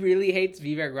 if you really hates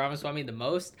Vivek Ramaswamy the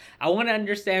most, I want to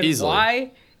understand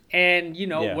why. And,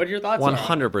 what your thoughts are.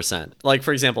 100%. Like,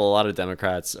 for example, a lot of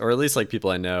Democrats, or at least like people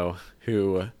I know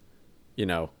who,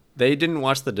 they didn't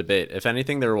watch the debate. If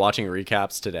anything, they were watching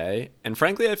recaps today. And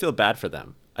frankly, I feel bad for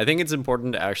them. I think it's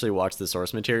important to actually watch the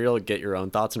source material, get your own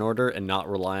thoughts in order, and not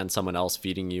rely on someone else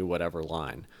feeding you whatever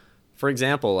line. For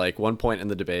example, like one point in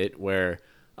the debate where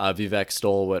Vivek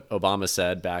stole what Obama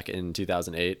said back in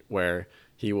 2008, where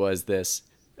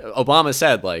Obama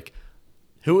said, like,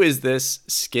 who is this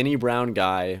skinny brown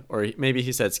guy? Or maybe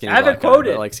he said skinny black guy,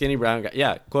 but like skinny brown guy.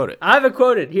 Yeah, quote it. I have it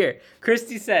quoted here.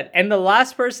 Christy said, and the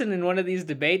last person in one of these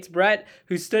debates, Brett,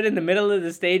 who stood in the middle of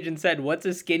the stage and said, what's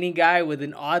a skinny guy with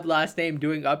an odd last name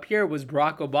doing up here, was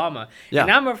Barack Obama. Yeah.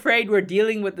 And I'm afraid we're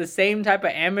dealing with the same type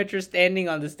of amateur standing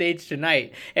on the stage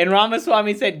tonight. And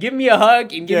Ramaswamy said, give me a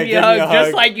hug and give me a hug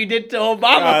just like you did to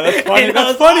Obama. That's funny.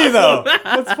 That's funny though.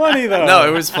 That's funny though. No,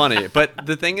 it was funny. But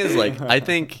the thing is, like, I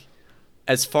think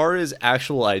as far as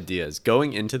actual ideas,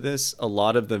 going into this, a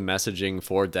lot of the messaging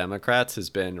for Democrats has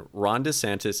been Ron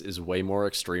DeSantis is way more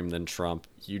extreme than Trump.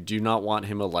 You do not want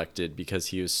him elected because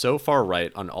he is so far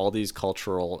right on all these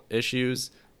cultural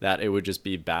issues that it would just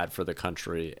be bad for the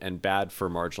country and bad for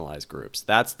marginalized groups.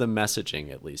 That's the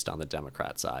messaging, at least on the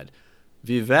Democrat side.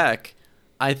 Vivek,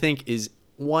 I think, is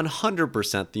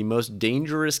 100% the most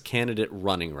dangerous candidate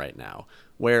running right now,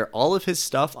 where all of his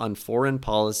stuff on foreign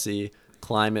policy,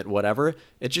 climate, whatever,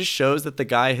 it just shows that the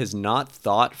guy has not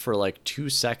thought for like 2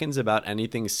 seconds about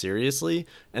anything seriously,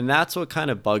 and that's what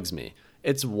kind of bugs me.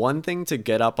 It's one thing to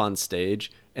get up on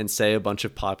stage and say a bunch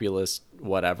of populist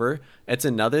whatever. It's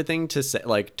another thing to say,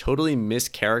 like, totally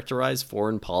mischaracterize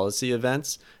foreign policy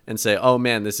events and say, oh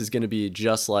man, this is going to be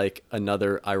just like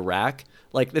another Iraq.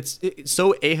 Like, it's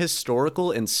so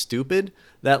ahistorical and stupid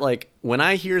that, like, when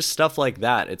I hear stuff like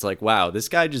that, it's like, wow, this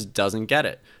guy just doesn't get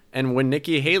it. And when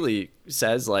Nikki Haley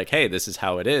says, like, hey, this is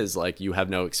how it is, like, you have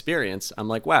no experience, I'm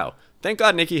like, wow, thank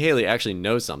God Nikki Haley actually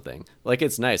knows something. Like,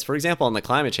 it's nice. For example, on the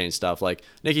climate change stuff, like,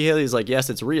 Nikki Haley's like, yes,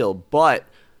 it's real, but,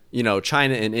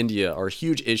 China and India are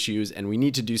huge issues, and we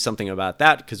need to do something about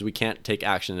that because we can't take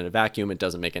action in a vacuum. It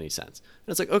doesn't make any sense.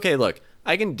 And it's like, okay, look,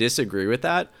 I can disagree with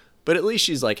that, but at least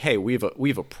she's like, hey, we've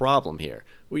a problem here.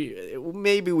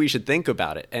 Maybe we should think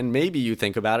about it. And maybe you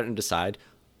think about it and decide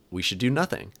we should do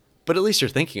nothing. But at least you're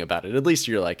thinking about it. At least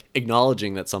you're, like,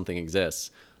 acknowledging that something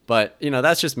exists. But,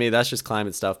 that's just me. That's just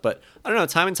climate stuff. But I don't know,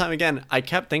 time and time again, I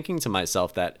kept thinking to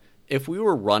myself that if we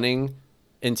were running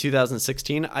in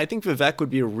 2016, I think Vivek would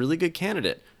be a really good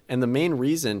candidate. And the main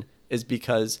reason is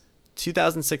because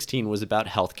 2016 was about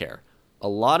healthcare. A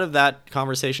lot of that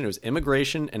conversation was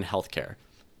immigration and healthcare.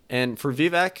 And for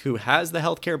Vivek, who has the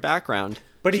healthcare background,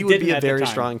 but he would be a very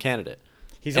strong candidate.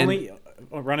 He's only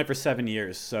run it for 7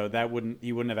 years, so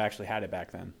he wouldn't have actually had it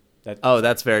back then.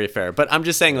 That's very fair. But I'm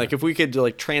just saying, like, if we could,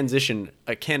 like, transition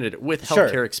a candidate with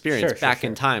healthcare experience back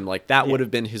in time, like, that would have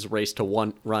been his race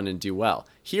to run and do well.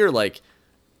 Here, like,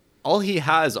 all he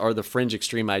has are the fringe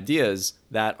extreme ideas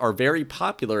that are very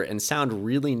popular and sound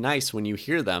really nice when you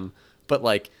hear them. But,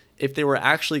 like, if they were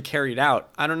actually carried out,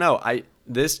 I don't know.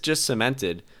 This just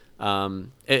cemented,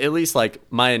 at least, like,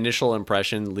 my initial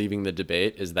impression leaving the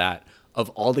debate is that of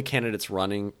all the candidates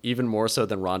running, even more so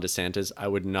than Ron DeSantis, I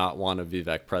would not want a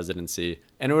Vivek presidency.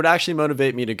 And it would actually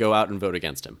motivate me to go out and vote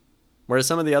against him. Whereas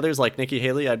some of the others, like Nikki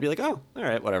Haley, I'd be like, oh, all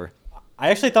right, whatever. I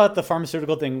actually thought the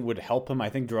pharmaceutical thing would help him. I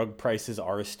think drug prices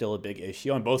are still a big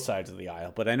issue on both sides of the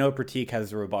aisle. But I know Pratik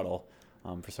has a rebuttal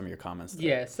for some of your comments there.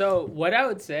 Yeah, so what I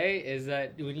would say is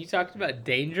that when you talked about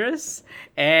dangerous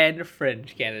and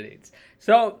fringe candidates,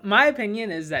 so my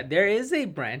opinion is that there is a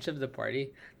branch of the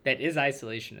party that is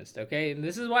isolationist, okay? And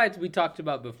this is why we talked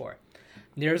about before.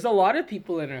 There's a lot of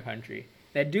people in our country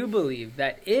that do believe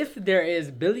that if there is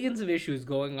billions of issues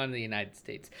going on in the United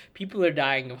States, people are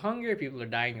dying of hunger, people are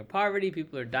dying of poverty,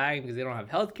 people are dying because they don't have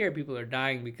health care, people are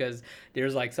dying because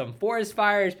there's like some forest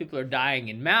fires, people are dying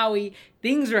in Maui,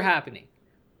 things are happening.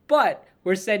 But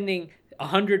we're sending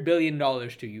 $100 billion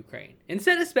to Ukraine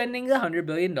instead of spending $100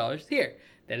 billion here.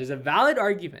 That is a valid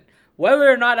argument.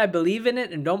 Whether or not I believe in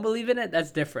it and don't believe in it,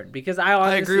 that's different. Because I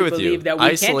honestly believe that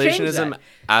we can't change that. Isolationism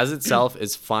as itself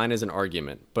is fine as an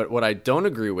argument. But what I don't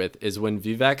agree with is when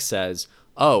Vivek says,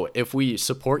 oh, if we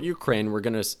support Ukraine, we're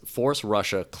going to force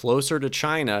Russia closer to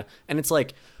China. And it's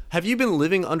like, have you been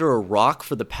living under a rock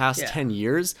for the past 10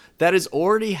 years? That has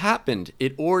already happened.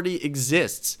 It already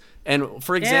exists. And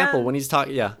for example, when he's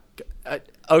talking,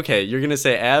 okay, you're gonna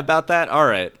say about that. All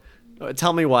right,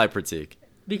 tell me why, Pratik.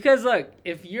 Because look,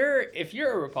 if you're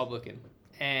a Republican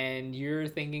and you're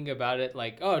thinking about it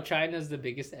like, oh, China's the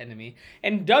biggest enemy,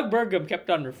 and Doug Burgum kept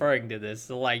on referring to this.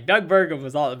 So like, Doug Burgum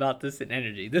was all about this and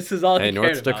energy. This is all he cared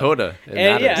North about. Dakota.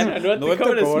 And North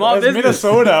Dakota, small business,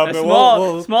 Minnesota, a but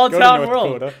small we'll town North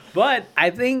world. Dakota. But I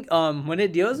think when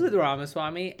it deals with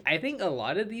Ramaswamy, I think a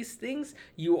lot of these things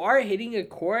you are hitting a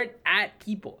chord at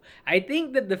people. I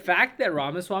think that the fact that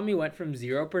Ramaswamy went from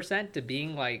 0% to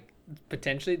being like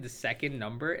potentially the second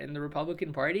number in the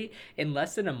Republican Party in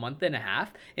less than a month and a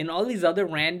half, and all these other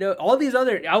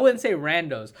I wouldn't say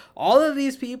randos, all of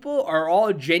these people are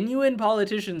all genuine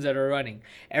politicians that are running.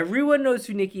 Everyone knows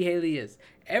who Nikki Haley is.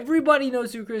 Everybody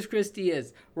knows who Chris Christie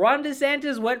is. Ron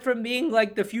DeSantis went from being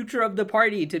like the future of the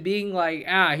party to being like,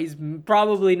 he's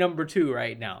probably number 2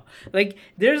 right now. Like,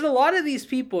 there's a lot of these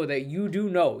people that you do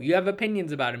know. You have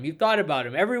opinions about him. You've thought about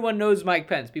him. Everyone knows Mike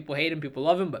Pence. People hate him. People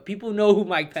love him. But people know who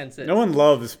Mike Pence is. No one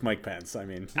loves Mike Pence. I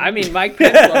mean, Mike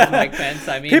Pence loves Mike Pence.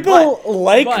 People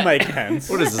like Mike Pence.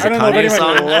 What is this, I a don't know if Kanye anyone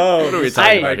song? loves What are we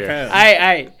talking about Mike here?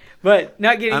 Pence. But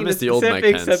not getting I into miss the old Mike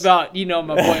specifics Pence. about,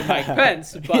 my boy Mike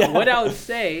Pence. But what I would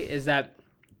say is that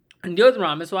in deal with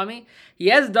Ramaswamy, he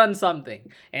has done something.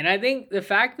 And I think the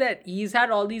fact that he's had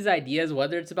all these ideas,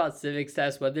 whether it's about civics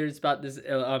tests, whether it's about this,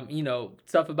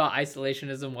 stuff about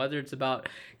isolationism, whether it's about,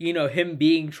 him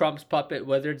being Trump's puppet,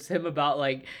 whether it's him about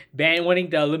like wanting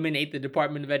to eliminate the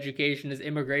Department of Education, his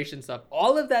immigration stuff,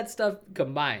 all of that stuff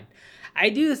combined. I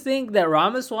do think that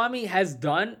Ramaswamy has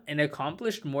done and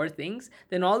accomplished more things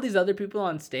than all these other people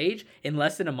on stage in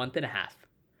less than a month and a half.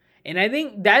 And I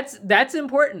think that's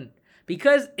important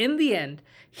because in the end,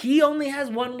 he only has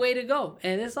one way to go,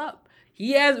 and it's up.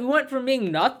 We went from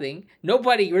being nothing.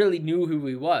 Nobody really knew who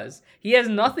he was. He has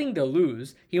nothing to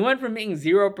lose. He went from being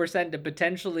 0% to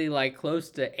potentially like close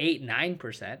to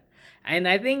 8-9%. And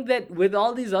I think that with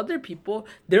all these other people,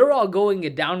 they're all going a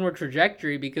downward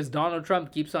trajectory because Donald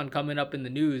Trump keeps on coming up in the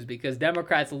news because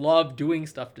Democrats love doing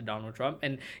stuff to Donald Trump.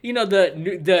 And,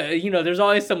 there's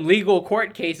always some legal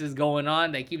court cases going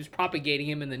on that keeps propagating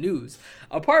him in the news.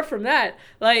 Apart from that,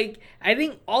 I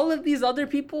think all of these other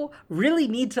people really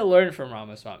need to learn from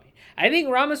Ramaswamy. I think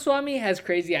Ramaswamy has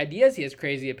crazy ideas. He has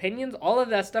crazy opinions. All of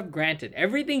that stuff, granted.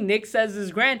 Everything Nick says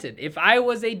is granted. If I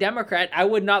was a Democrat, I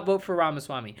would not vote for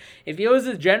Ramaswamy. If it was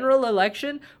a general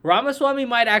election, Ramaswamy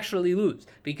might actually lose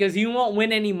because he won't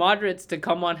win any moderates to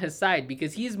come on his side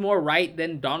because he's more right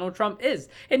than Donald Trump is.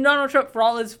 And Donald Trump, for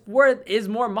all his worth, is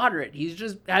more moderate. He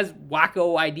just has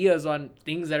wacko ideas on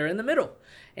things that are in the middle.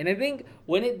 And I think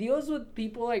when it deals with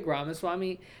people like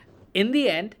Ramaswamy, in the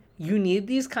end, you need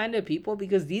these kind of people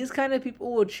because these kind of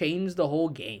people will change the whole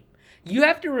game. You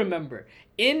have to remember,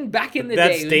 back in the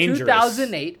day, in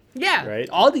 2008, right?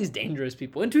 All these dangerous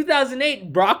people. In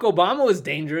 2008, Barack Obama was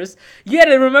dangerous. You had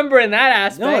to remember in that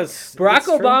aspect, Barack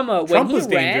Obama, when he ran,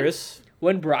 dangerous.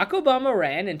 When Barack Obama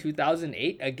ran in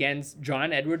 2008 against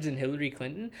John Edwards and Hillary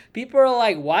Clinton, people are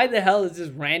like, why the hell is this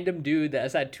random dude that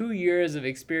has had 2 years of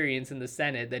experience in the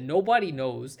Senate that nobody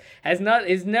knows, has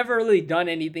never really done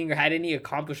anything or had any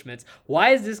accomplishments? Why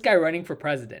is this guy running for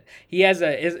president? He has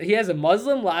a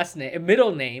Muslim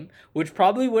middle name, which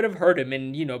probably would have hurt him,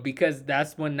 and because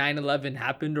that's when 9/11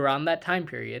 happened around that time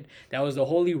period. That was the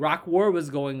whole Iraq war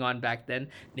was going on back then.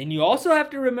 Then you also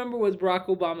have to remember with Barack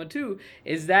Obama too,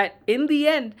 is that in the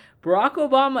end, Barack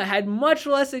Obama had much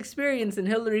less experience than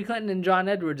Hillary Clinton and John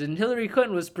Edwards, and Hillary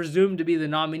Clinton was presumed to be the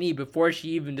nominee before she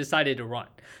even decided to run.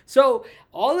 So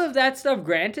all of that stuff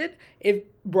granted, if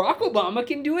Barack Obama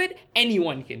can do it,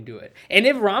 anyone can do it. And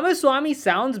if Ramaswamy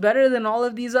sounds better than all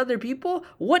of these other people,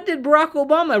 what did Barack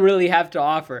Obama really have to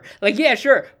offer? Yeah,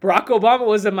 sure, Barack Obama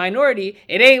was a minority.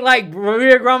 It ain't like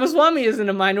Vivek Ramaswamy isn't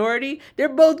a minority. They're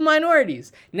both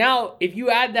minorities. Now, if you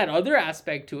add that other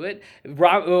aspect to it,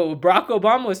 Barack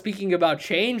Obama was speaking about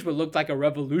change, what looked like a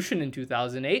revolution in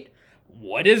 2008.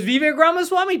 What is Vivek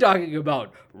Ramaswamy talking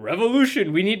about?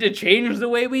 Revolution. We need to change the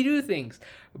way we do things.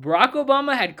 Barack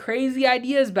Obama had crazy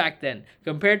ideas back then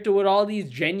compared to what all these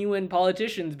genuine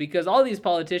politicians, because all these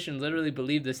politicians literally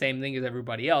believe the same thing as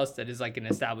everybody else that is like an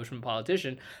establishment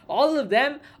politician. All of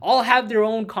them all have their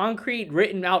own concrete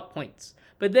written out points.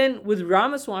 But then with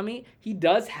Ramaswamy, he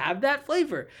does have that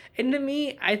flavor. And to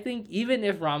me, I think even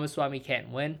if Ramaswamy can't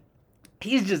win,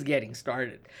 He's just getting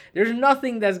started. There's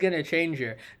nothing that's going to change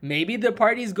here. Maybe the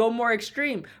parties go more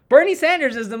extreme. Bernie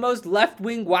Sanders is the most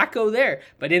left-wing wacko there.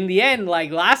 But in the end,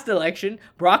 like last election,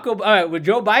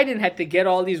 Joe Biden had to get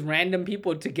all these random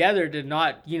people together to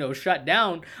not, shut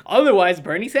down. Otherwise,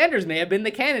 Bernie Sanders may have been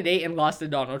the candidate and lost to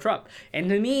Donald Trump. And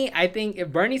to me, I think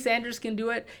if Bernie Sanders can do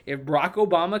it, if Barack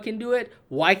Obama can do it,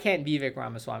 why can't Vivek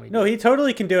Ramaswamy do it? No, he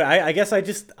totally can do it. I guess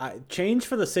change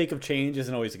for the sake of change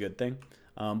isn't always a good thing.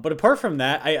 But apart from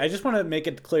that, I just want to make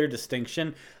a clear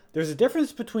distinction. There's a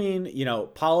difference between,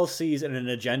 policies and an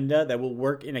agenda that will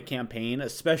work in a campaign,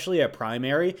 especially a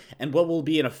primary, and what will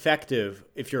be ineffective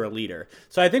if you're a leader.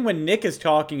 So I think when Nick is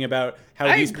talking about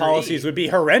how these policies would be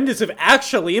horrendous if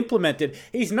actually implemented,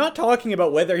 he's not talking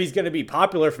about whether he's going to be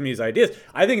popular from these ideas.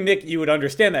 I think, Nick, you would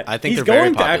understand that. I think they're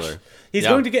very popular. He's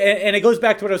going to get, and it goes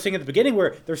back to what I was saying at the beginning,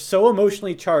 where they're so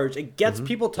emotionally charged. It gets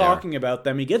people talking about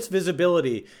them. He gets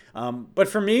visibility. But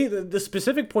for me, the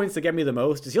specific points that get me the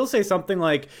most is he'll say something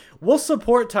like, we'll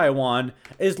support Taiwan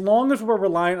as long as we're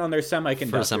reliant on their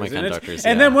semiconductors.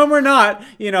 And then when we're not,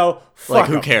 fuck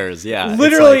who them. cares? Yeah.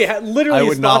 Literally, I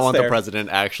would not want the president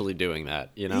actually doing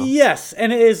that, Yes.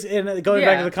 And it is, and going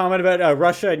back to the comment about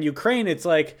Russia and Ukraine, it's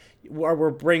like, we're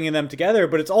bringing them together,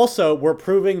 but it's also we're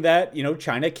proving that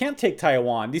China can't take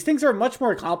Taiwan. These things are much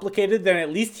more complicated than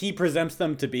at least he presents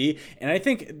them to be, and I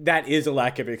think that is a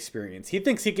lack of experience. He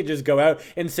thinks he could just go out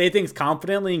and say things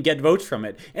confidently and get votes from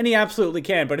it, and he absolutely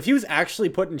can. But if he was actually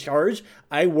put in charge,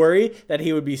 I worry that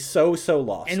he would be so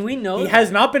lost. And we know he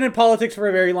has not been in politics for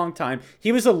a very long time.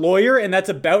 He was a lawyer, and that's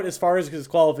about as far as his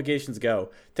qualifications go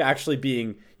to actually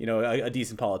being a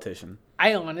decent politician.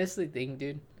 I honestly think,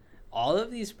 dude, all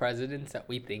of these presidents that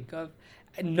we think of,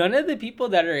 none of the people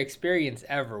that are experienced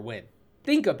ever win.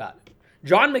 Think about it.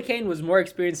 John McCain was more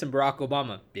experienced than Barack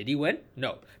Obama. Did he win?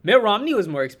 No. Mitt Romney was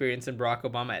more experienced than Barack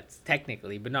Obama,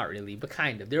 technically, but not really, but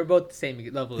kind of. They were both the same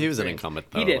level of He was an experience.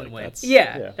 incumbent, though. He didn't win.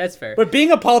 Yeah, that's fair. But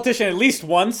being a politician at least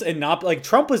once and not, like,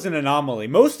 Trump was an anomaly.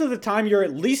 Most of the time, you're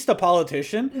at least a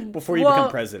politician before you become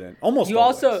president. Almost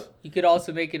always. You could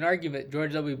also make an argument.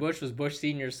 George W. Bush was Bush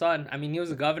Sr.'s son. I mean, he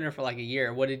was a governor for like a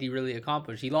year. What did he really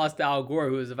accomplish? He lost to Al Gore,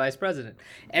 who was the vice president.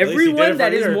 Everyone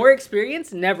that is more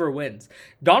experienced never wins.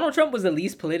 Donald Trump was the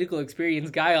least political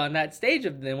experienced guy on that stage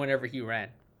than whenever he ran.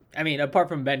 I mean, apart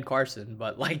from Ben Carson,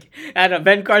 but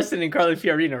Ben Carson and Carly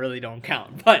Fiorina really don't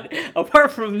count. But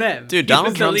apart from them, dude,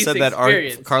 Donald Trump said that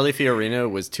Carly Fiorina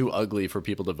was too ugly for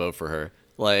people to vote for her.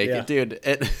 Dude,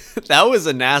 that was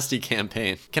a nasty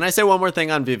campaign. Can I say one more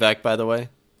thing on Vivek, by the way?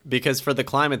 Because for the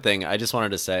climate thing, I just wanted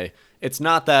to say, it's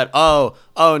not that,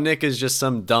 Nick is just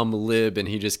some dumb lib and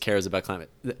he just cares about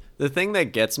climate. The thing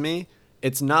that gets me,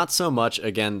 it's not so much,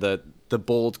 again, the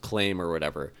bold claim or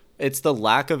whatever. It's the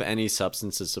lack of any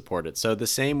substance to support it. So the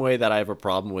same way that I have a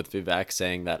problem with Vivek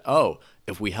saying that,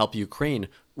 if we help Ukraine,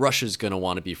 Russia's going to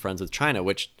want to be friends with China,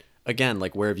 which... Again,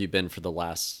 where have you been for the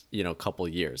last, couple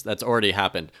years? That's already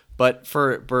happened. But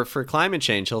for climate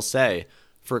change, he'll say,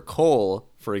 for coal,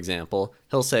 for example,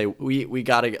 he'll say, we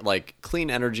got to get, clean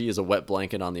energy is a wet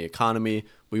blanket on the economy.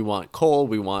 We want coal.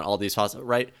 We want all these fossil,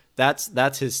 right?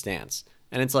 That's his stance.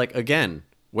 And it's again,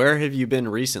 where have you been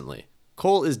recently?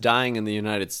 Coal is dying in the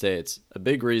United States. A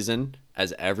big reason,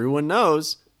 as everyone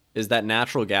knows, is that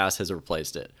natural gas has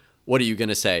replaced it. What are you going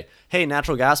to say? Hey,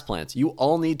 natural gas plants, you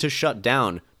all need to shut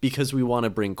down because we want to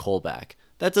bring coal back.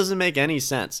 That doesn't make any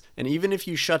sense. And even if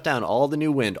you shut down all the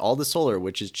new wind, all the solar,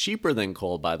 which is cheaper than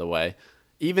coal, by the way,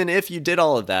 even if you did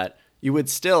all of that, you would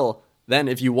still, then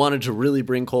if you wanted to really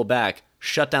bring coal back,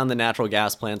 shut down the natural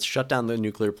gas plants, shut down the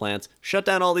nuclear plants, shut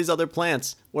down all these other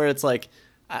plants, where it's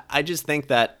I just think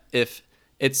that if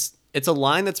it's a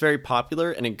line that's very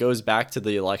popular, and it goes back to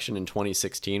the election in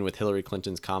 2016 with Hillary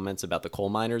Clinton's comments about the coal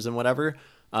miners and whatever,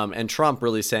 and Trump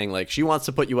really saying, she wants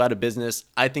to put you out of business.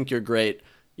 I think you're great.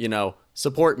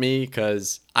 Support me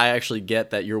because I actually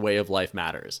get that your way of life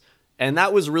matters. And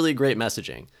that was really great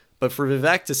messaging. But for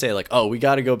Vivek to say, we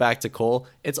got to go back to coal,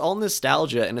 it's all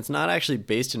nostalgia, and it's not actually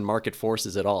based in market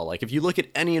forces at all. If you look at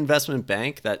any investment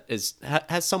bank that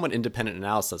has somewhat independent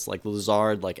analysis, like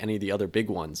Lazard, like any of the other big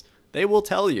ones, they will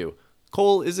tell you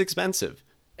coal is expensive,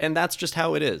 and that's just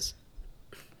how it is.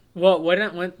 Well,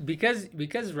 because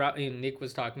Nick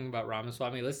was talking about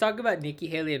Ramaswamy, let's talk about Nikki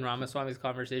Haley and Ramaswamy's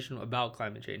conversation about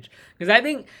climate change. Because I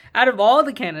think out of all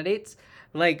the candidates,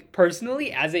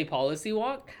 personally, as a policy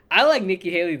wonk, I like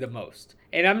Nikki Haley the most.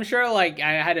 And I'm sure, I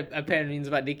had opinions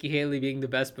about Nikki Haley being the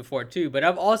best before too, but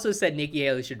I've also said Nikki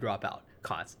Haley should drop out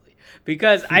constantly.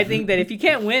 because I think that if you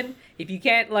can't win, if you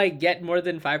can't like get more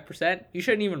than 5%, you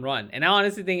shouldn't even run. And I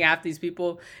honestly think half these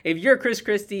people, if you're Chris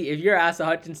Christie, if you're Asa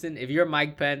Hutchinson, if you're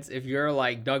Mike Pence, if you're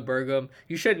like Doug Burgum,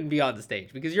 you shouldn't be on the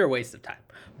stage because you're a waste of time.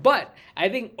 But I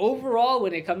think overall,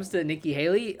 when it comes to Nikki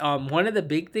Haley, one of the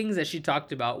big things that she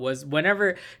talked about was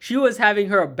whenever she was having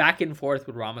her back and forth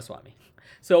with Ramaswamy.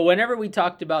 So whenever we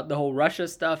talked about the whole Russia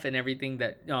stuff and everything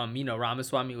that,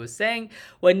 Ramaswamy was saying,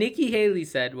 what Nikki Haley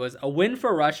said was a win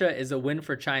for Russia is a win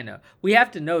for China. We have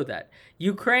to know that.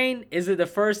 Ukraine is the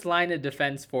first line of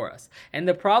defense for us. And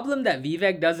the problem that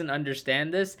Vivek doesn't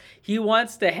understand this, he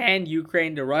wants to hand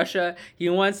Ukraine to Russia, he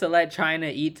wants to let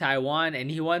China eat Taiwan, and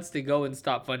he wants to go and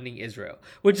stop funding Israel.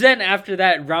 Which then after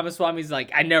that, Ramaswamy's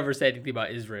like, I never said anything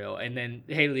about Israel. And then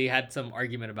Haley had some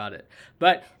argument about it.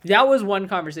 But that was one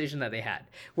conversation that they had,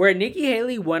 where Nikki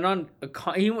Haley went on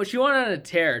she went on a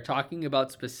tear talking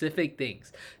about specific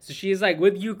things. So she's like,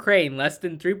 with Ukraine, less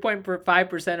than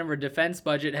 3.5% of her defense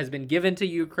budget has been given to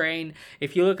Ukraine.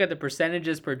 If you look at the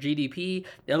percentages per GDP,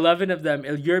 11 of them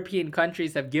European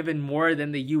countries have given more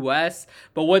than the US.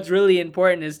 But what's really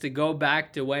important is to go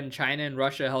back to when China and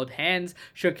Russia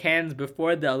shook hands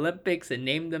before the Olympics and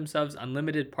named themselves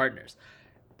unlimited partners.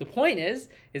 The point is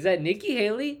that Nikki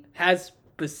Haley has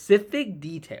specific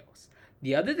details.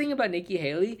 The other thing about Nikki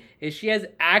Haley is she has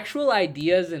actual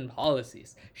ideas and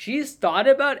policies. She's thought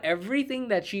about everything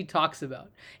that she talks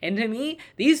about. And to me,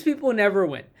 these people never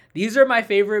win. These are my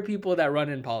favorite people that run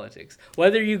in politics.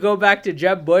 Whether you go back to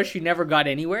Jeb Bush, he never got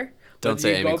anywhere. Don't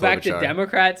say Amy Klobuchar. Go back to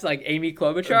Democrats like Amy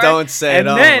Klobuchar. Don't say it.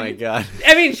 Oh my God.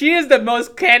 I mean, she is the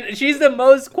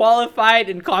most qualified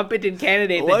and competent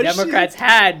candidate that Democrats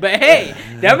had. But hey,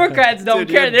 Democrats don't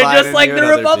care. They're just like the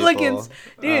Republicans.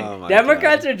 Dude,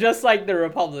 Democrats are just like the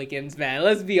Republicans, man.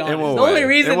 Let's be honest.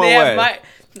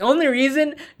 The only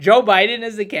reason Joe Biden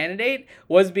is the candidate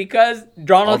was because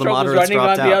Donald Trump was running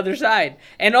on the other side.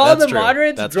 And all the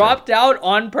moderates dropped out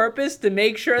on purpose to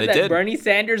make sure that Bernie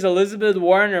Sanders, Elizabeth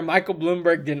Warren, or Michael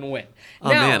Bloomberg didn't win. Oh,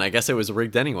 man, I guess it was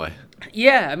rigged anyway.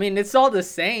 Yeah, I mean, it's all the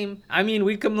same. I mean,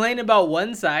 we complain about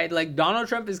one side. Like, Donald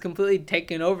Trump is completely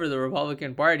taken over the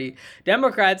Republican Party.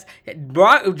 Democrats,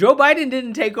 Joe Biden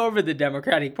didn't take over the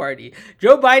Democratic Party.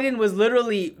 Joe Biden was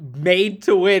literally made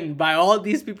to win by all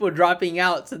these people dropping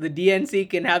out so the DNC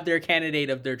can have their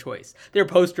candidate of their choice, their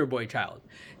poster boy child.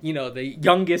 You know, the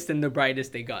youngest and the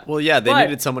brightest they got. Well, yeah, they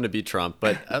needed someone to beat Trump.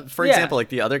 But for example, like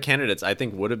the other candidates, I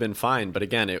think would have been fine. But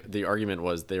again, the argument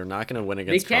was they're not going to win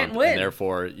against Trump. And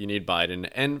therefore, you need Biden.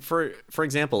 And for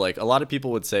example, like a lot of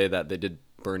people would say that they did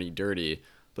Bernie dirty.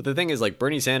 But the thing is, like,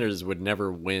 Bernie Sanders would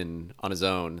never win on his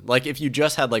own. Like, if you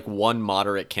just had, like, one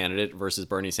moderate candidate versus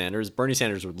Bernie Sanders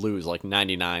would lose, like,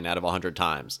 99 out of 100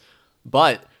 times.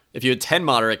 But if you had 10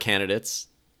 moderate candidates,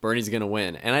 Bernie's going to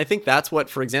win. And I think that's what,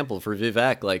 for example, for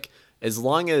Vivek, like, as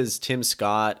long as Tim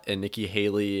Scott and Nikki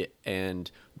Haley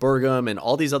and Burgum and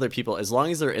all these other people, as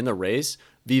long as they're in the race,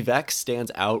 Vivek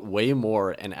stands out way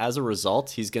more. And as a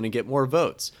result, he's going to get more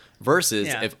votes. Versus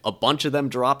if a bunch of them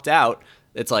dropped out,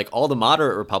 it's like all the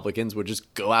moderate Republicans would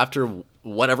just go after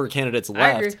whatever candidate's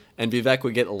left. And Vivek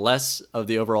would get less of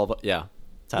the overall vote. Yeah.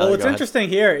 Tyler, well, what's interesting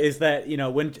here is that, you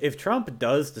know, if Trump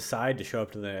does decide to show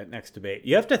up to the next debate,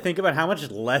 you have to think about how much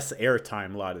less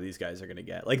airtime a lot of these guys are going to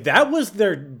get. Like, that was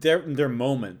their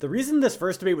moment. The reason this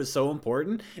first debate was so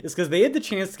important is because they had the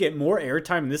chance to get more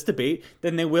airtime in this debate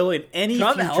than they will in any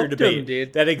future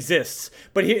debate that exists.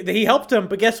 But he helped them,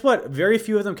 but guess what? Very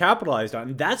few of them capitalized on it.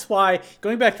 And that's why,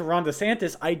 going back to Ron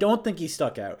DeSantis, I don't think he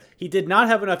stuck out. He did not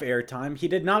have enough airtime. He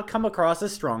did not come across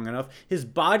as strong enough. His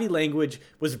body language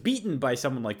was beaten by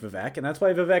someone like Vivek, and that's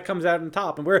why Vivek comes out on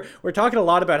top. And we're talking a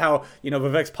lot about how, you know,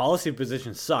 Vivek's policy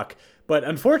positions suck, but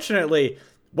unfortunately,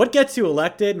 what gets you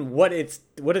elected and what it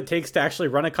takes to actually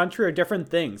run a country are different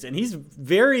things. And he's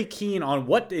very keen on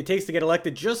what it takes to get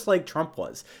elected, just like Trump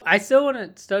was. I still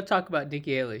want to talk about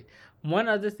Nikki Haley. One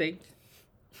other thing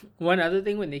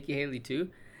with Nikki Haley too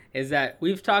is that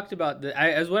we've talked about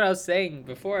as what I was saying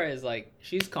before is, like,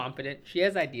 she's competent, she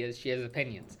has ideas, she has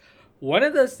opinions. One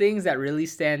of those things that really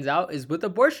stands out is with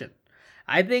abortion.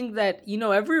 I think that, you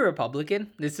know, every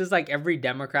Republican, this is like every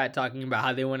Democrat talking about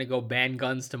how they want to go ban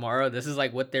guns tomorrow. This is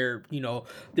like what their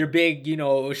big,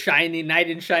 shining knight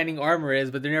in shining armor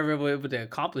is, but they're never able to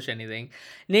accomplish anything.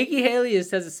 Nikki Haley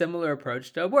has a similar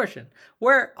approach to abortion,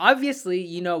 where obviously,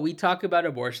 you know, we talk about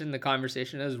abortion. The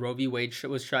conversation is Roe v. Wade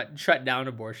was shut down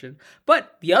abortion.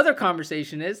 But the other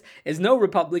conversation is no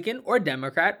Republican or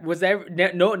Democrat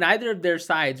neither of their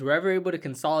sides were ever able to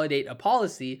consolidate a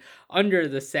policy under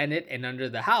the Senate and under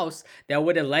the House that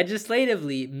would have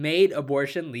legislatively made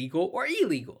abortion legal or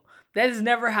illegal. That has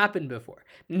never happened before.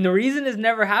 And the reason it's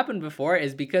never happened before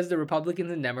is because the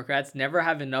Republicans and Democrats never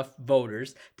have enough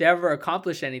voters to ever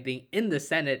accomplish anything in the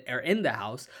Senate or in the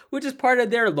House, which is part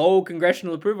of their low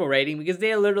congressional approval rating because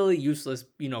they are literally useless,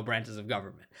 branches of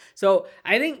government. So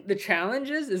I think the challenge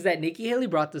is that Nikki Haley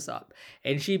brought this up,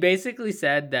 and she basically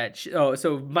said that,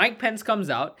 so Mike Pence comes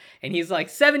out and he's like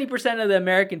 70% of the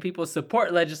American people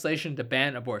support legislation to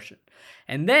ban abortion.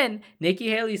 And then Nikki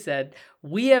Haley said,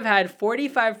 we have had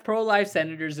 45 pro-life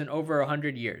senators in over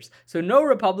 100 years, so no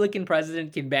Republican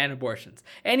president can ban abortions,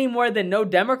 any more than no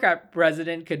Democrat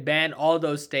president could ban all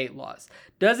those state laws.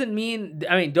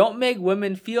 Don't make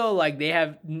women feel like they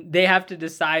have to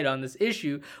decide on this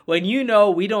issue when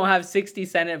we don't have 60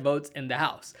 Senate votes in the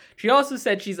House. She also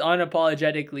said she's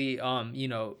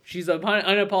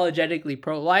unapologetically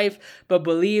pro-life, but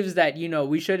believes that,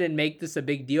 we shouldn't make this a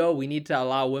big deal. We need to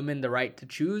allow women the right to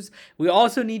choose. We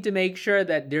also need to make sure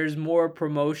that there's more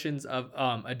promotions of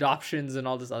adoptions and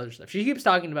all this other stuff. She keeps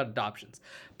talking about adoptions.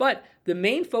 But the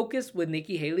main focus with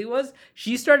Nikki Haley was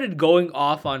she started going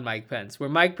off on Mike Pence, where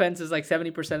Mike Pence is like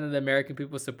 70% of the American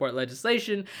people support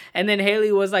legislation. And then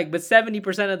Haley was like, but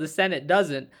 70% of the Senate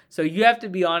doesn't. So you have to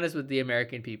be honest with the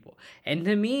American people. And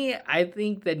to me, I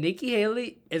think that Nikki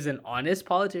Haley is an honest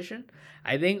politician.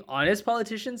 I think honest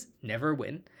politicians never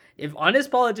win. If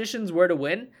honest politicians were to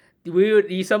win, we would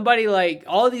be somebody like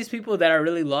all these people that I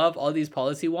really love, all these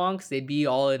policy wonks, they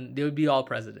would be all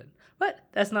president. But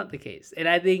that's not the case. And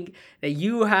I think that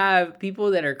you have people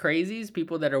that are crazies,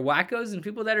 people that are wackos, and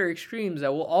people that are extremes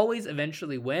that will always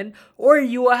eventually win. Or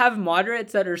you will have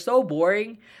moderates that are so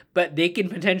boring, but they can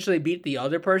potentially beat the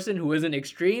other person who isn't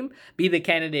extreme, be the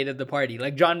candidate of the party,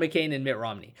 like John McCain and Mitt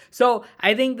Romney. So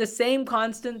I think the same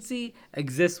constancy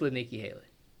exists with Nikki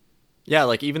Haley. Yeah,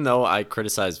 like even though I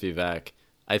criticize Vivek,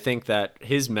 I think that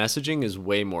his messaging is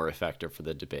way more effective for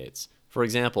the debates. For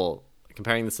example,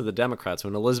 comparing this to the Democrats,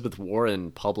 when Elizabeth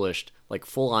Warren published like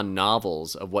full-on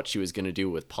novels of what she was going to do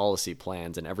with policy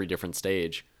plans in every different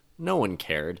stage, no one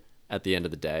cared at the end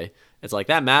of the day. It's like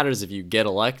that matters if you get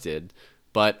elected,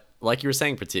 but like you were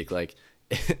saying, Pratik, like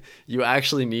you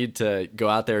actually need to go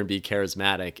out there and be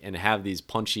charismatic and have these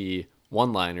punchy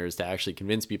one-liners to actually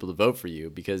convince people to vote for you,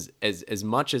 because as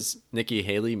much as Nikki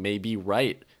Haley may be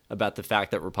right about the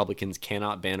fact that Republicans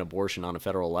cannot ban abortion on a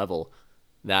federal level,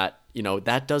 that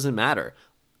doesn't matter.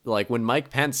 Like when Mike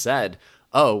Pence said,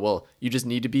 oh, well, you just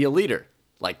need to be a leader.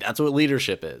 Like that's what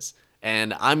leadership is.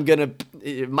 And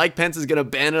Mike Pence is going to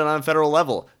ban it on a federal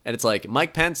level. And it's like,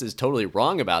 Mike Pence is totally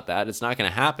wrong about that. It's not going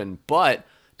to happen. But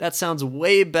that sounds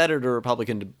way better to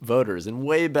Republican voters and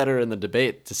way better in the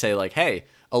debate to say like, hey,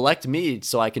 elect me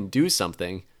so I can do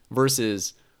something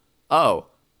versus, oh,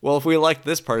 well, if we elect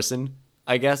this person,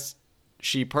 I guess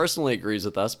she personally agrees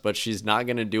with us, but she's not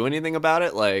going to do anything about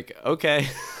it. Like, okay,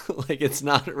 like it's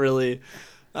not really,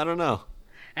 I don't know.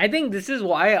 I think this is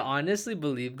why I honestly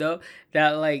believe, though,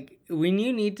 that like when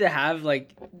you need to have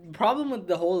like problem with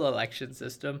the whole election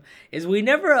system is we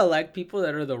never elect people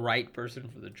that are the right person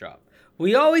for the job.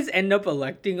 We always end up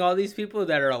electing all these people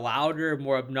that are louder,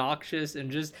 more obnoxious, and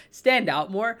just stand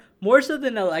out more so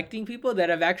than electing people that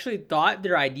have actually thought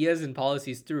their ideas and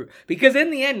policies through. Because in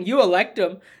the end, you elect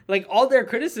them, like all their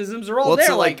criticisms are all there.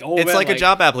 It's like a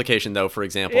job application, though, for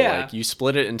example. Yeah. Like you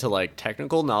split it into like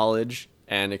technical knowledge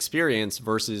and experience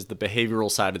versus the behavioral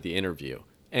side of the interview.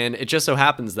 And it just so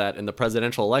happens that in the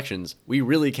presidential elections, we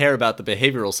really care about the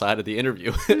behavioral side of the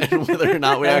interview and whether or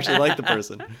not we actually like the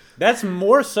person. That's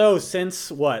more so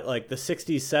since like the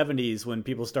 60s, 70s, when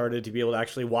people started to be able to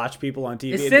actually watch people on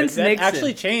TV. Since that Nixon.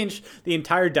 Actually changed the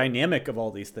entire dynamic of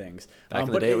all these things. Back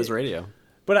in the day, it was radio.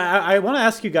 But I want to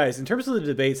ask you guys, in terms of the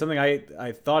debate, something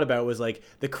I thought about was like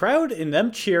the crowd and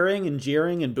them cheering and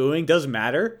jeering and booing does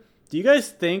matter. Do you guys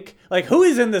think, like, who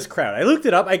is in this crowd? I looked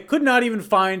it up. I could not even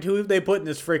find who they put in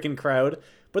this freaking crowd,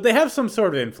 but they have some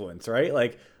sort of influence, right?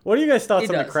 Like, what are you guys' thoughts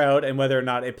on the crowd and whether or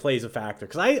not it plays a factor?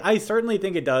 Because I certainly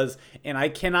think it does, and I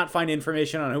cannot find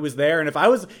information on who was there. And if I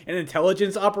was an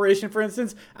intelligence operation, for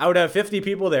instance, I would have 50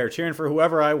 people there cheering for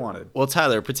whoever I wanted. Well,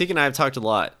 Tyler, Pratik and I have talked a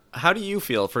lot. How do you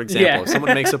feel, for example, if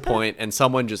someone makes a point and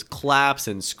someone just claps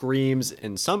and screams,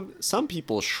 and some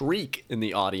people shriek in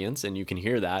the audience, and you can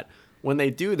hear that. When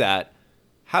they do that,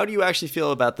 how do you actually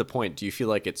feel about the point? Do you feel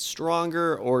like it's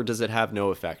stronger, or does it have no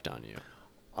effect on you?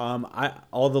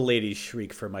 All the ladies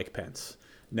shriek for Mike Pence.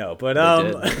 No, but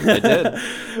They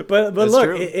did. but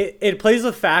look, it plays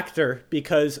a factor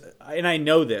because and I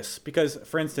know this because,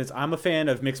 for instance, I'm a fan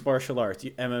of mixed martial arts,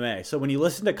 MMA. So when you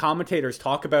listen to commentators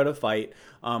talk about a fight,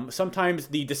 sometimes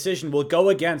the decision will go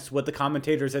against what the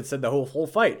commentators had said the whole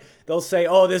fight. They'll say,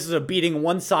 oh, this is a beating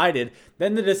one-sided.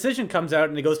 Then the decision comes out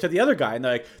and it goes to the other guy. And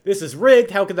they're like, this is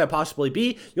rigged. How could that possibly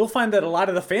be? You'll find that a lot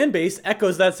of the fan base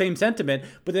echoes that same sentiment.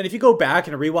 But then if you go back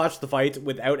and rewatch the fight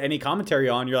without any commentary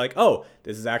on, you're like, oh,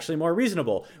 this is actually more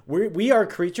reasonable. We are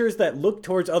creatures that look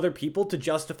towards other people to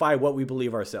justify what we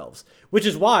believe ourselves, which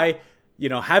is why, you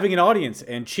know, having an audience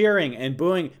and cheering and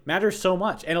booing matters so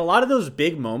much. And a lot of those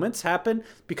big moments happen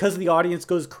because the audience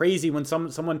goes crazy when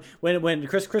when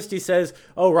Chris Christie says,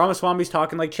 oh, Ramaswamy's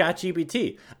talking like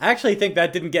ChatGPT. I actually think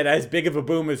that didn't get as big of a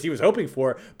boom as he was hoping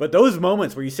for. But those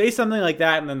moments where you say something like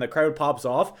that and then the crowd pops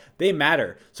off, they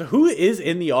matter. So who is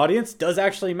in the audience does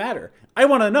actually matter. I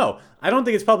want to know. I don't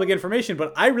think it's public information,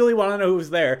 but I really want to know who's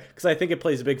there because I think it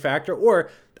plays a big factor. Or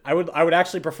I would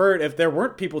actually prefer it if there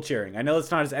weren't people cheering. I know it's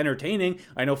not as entertaining.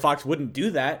 I know Fox wouldn't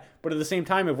do that. But at the same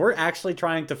time, if we're actually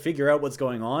trying to figure out what's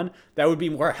going on, that would be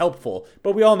more helpful.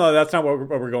 But we all know that's not what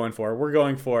we're going for. We're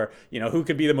going for, you know, who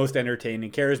could be the most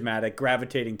entertaining, charismatic,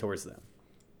 gravitating towards them.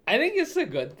 I think it's a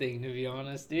good thing, to be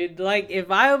honest, dude. Like, if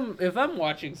I'm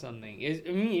watching something,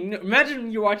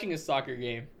 imagine you're watching a soccer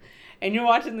game. And you're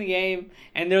watching the game,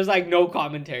 and there's, like, no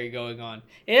commentary going on.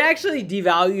 It actually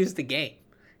devalues the game.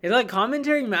 It's like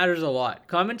commentary matters a lot.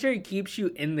 Commentary keeps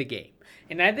you in the game.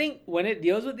 And I think when it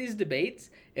deals with these debates,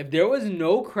 if there was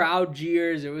no crowd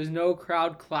jeers, there was no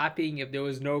crowd clapping, if there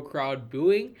was no crowd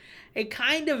booing, it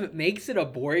kind of makes it a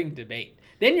boring debate.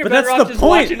 Then you're better off just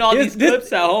watching all these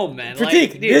clips at home, man.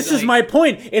 Critique, like, this is my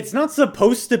point. It's not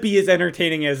supposed to be as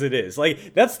entertaining as it is.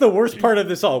 Like, that's the worst part of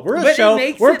this all. We're a show.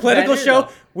 We're a political show. Though.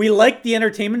 We like the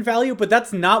entertainment value, but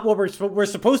that's not what we're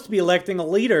supposed to be electing a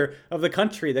leader of the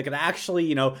country that can actually,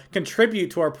 you know, contribute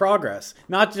to our progress,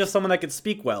 not just someone that can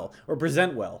speak well or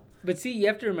present well. But see, you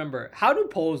have to remember, how do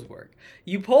polls work?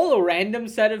 You poll a random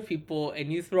set of people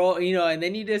and you throw, you know, and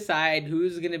then you decide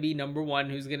who's going to be number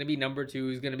one, who's going to be number two,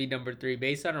 who's going to be number three,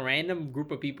 based on a random group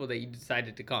of people that you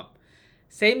decided to come.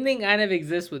 Same thing kind of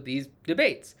exists with these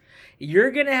debates.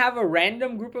 You're going to have a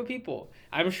random group of people.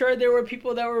 I'm sure there were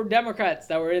people that were Democrats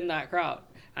that were in that crowd.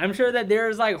 I'm sure that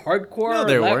there's like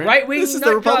hardcore right-wing. This is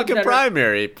the Republican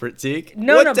primary, Pratik.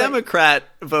 What Democrat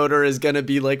voter is going to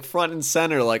be like front and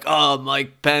center, like, oh,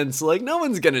 Mike Pence? Like, no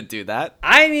one's going to do that.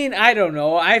 I mean, I don't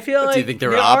know. I feel like. Do you think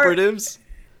there are operatives?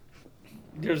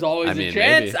 There's always a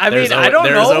chance. Maybe. I don't know.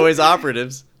 There's always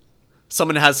operatives.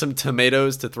 Someone has some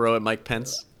tomatoes to throw at Mike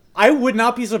Pence. I would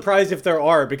not be surprised if there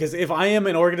are, because if I am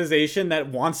an organization that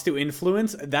wants to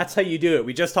influence, that's how you do it.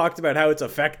 We just talked about how it's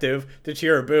effective to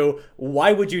cheer or boo.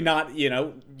 Why would you not, you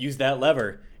know, use that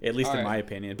lever? At least in my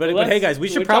opinion. But hey, guys, we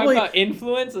should probably talk about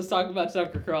influence. Let's talk about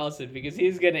Tucker Carlson, because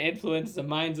he's going to influence the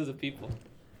minds of the people.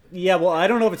 Yeah, well, I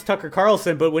don't know if it's Tucker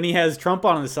Carlson, but when he has Trump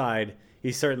on the side,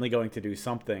 he's certainly going to do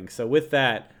something. So with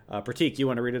that, Pratik, you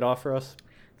want to read it off for us?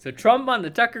 So Trump on the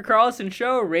Tucker Carlson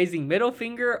show raising middle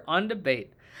finger on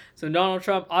debate. So Donald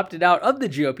Trump opted out of the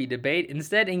GOP debate,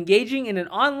 instead engaging in an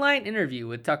online interview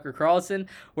with Tucker Carlson,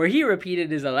 where he repeated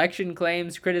his election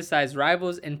claims, criticized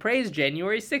rivals, and praised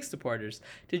January 6 supporters.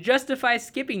 To justify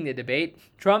skipping the debate,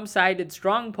 Trump cited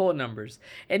strong poll numbers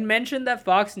and mentioned that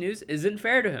Fox News isn't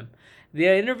fair to him. The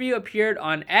interview appeared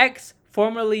on X,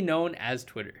 formerly known as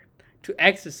Twitter.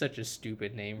 X is such a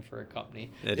stupid name for a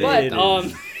company. It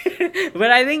is.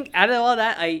 But I think out of all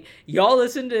that, y'all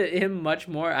listened to him much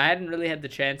more. I hadn't really had the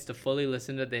chance to fully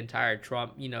listen to the entire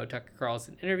Trump, Tucker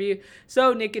Carlson interview.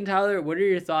 So Nick and Tyler, what are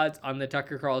your thoughts on the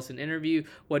Tucker Carlson interview?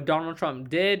 What Donald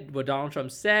Trump did, what Donald Trump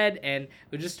said, and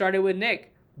we just started with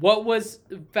Nick. What was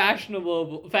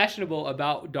fashionable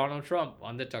about Donald Trump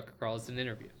on the Tucker Carlson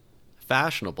interview?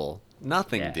 Fashionable?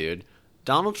 Nothing, dude.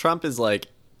 Donald Trump is like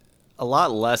a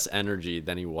lot less energy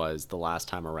than he was the last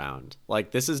time around. Like,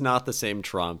 this is not the same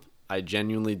Trump. I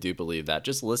genuinely do believe that,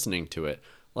 just listening to it.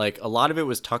 Like, a lot of it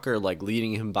was Tucker, like,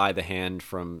 leading him by the hand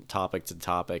from topic to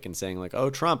topic and saying, like,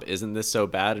 oh, Trump, isn't this so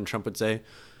bad? And Trump would say,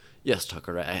 yes,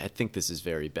 Tucker, I think this is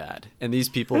very bad. And these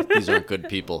people, these aren't good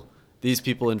people. These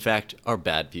people, in fact, are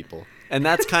bad people. And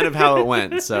that's kind of how it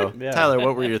went. So, Tyler,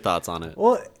 what were your thoughts on it?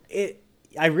 Well,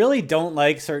 I really don't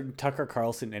like certain Tucker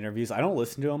Carlson interviews. I don't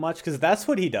listen to him much because that's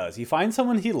what he does. He finds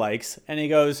someone he likes and he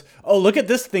goes, oh, look at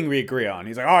this thing we agree on.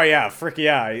 He's like, oh, yeah, frick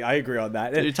yeah, I agree on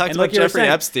that. You talked about Jeffrey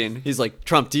Epstein. He's like,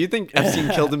 Trump, do you think Epstein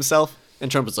killed himself?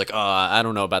 And Trump was like, oh, I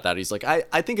don't know about that. He's like,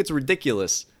 I think it's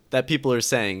ridiculous that people are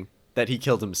saying that he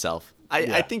killed himself.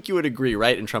 I think you would agree,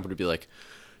 right? And Trump would be like,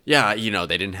 yeah,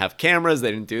 they didn't have cameras,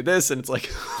 they didn't do this, and it's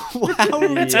like, how are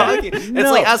we talking? It's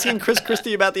like asking Chris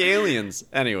Christie about the aliens.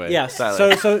 Anyway, yeah.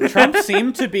 So Trump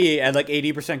seemed to be at like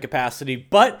 80% capacity,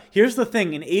 but here's the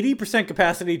thing: in 80%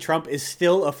 capacity, Trump is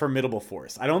still a formidable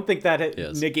force. I don't think that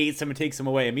negates him and takes him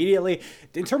away immediately.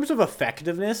 In terms of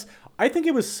effectiveness, I think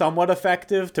it was somewhat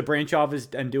effective to branch off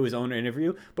and do his own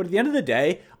interview. But at the end of the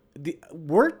day,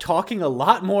 we're talking a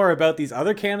lot more about these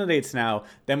other candidates now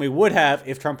than we would have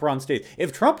if Trump were on stage.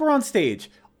 If Trump were on stage,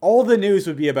 all the news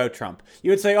would be about Trump.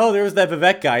 You would say, oh, there was that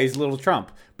Vivek guy, he's a little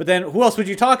Trump. But then who else would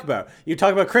you talk about? You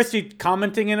talk about Christie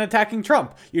commenting and attacking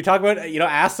Trump. You talk about,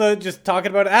 Asa just talking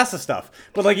about Asa stuff.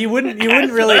 But like you wouldn't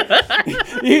really,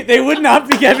 they would not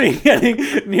be getting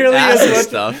nearly Asa as much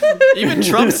stuff. Even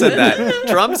Trump said that.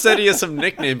 Trump said he has some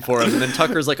nickname for him, and then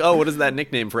Tucker's like, oh, what does that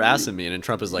nickname for Asa mean? And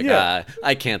Trump is like,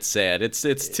 I can't say it.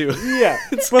 It's too. Yeah.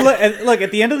 But look, at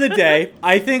the end of the day,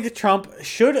 I think Trump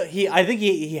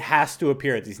he has to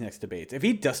appear at these next debates. If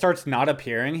he starts not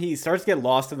appearing, he starts to get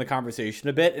lost in the conversation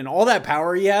a bit. And all that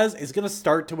power he has is going to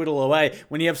start to whittle away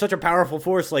when you have such a powerful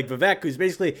force like Vivek, who's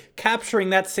basically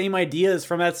capturing that same ideas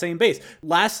from that same base.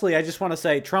 Lastly, I just want to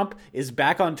say Trump is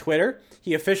back on Twitter.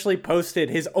 He officially posted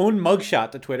his own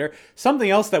mugshot to Twitter. Something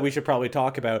else that we should probably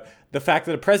talk about, the fact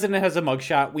that the president has a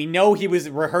mugshot. We know he was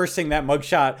rehearsing that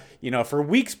mugshot, for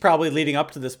weeks probably leading up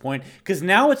to this point, because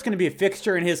now it's going to be a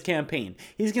fixture in his campaign.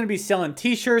 He's going to be selling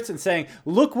t-shirts and saying,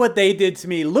 look what they did to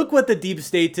me. Look what the deep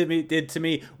state did to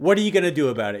me. What are you going to do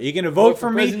about it? Are you going to vote for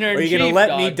me, or are you going to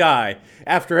let me die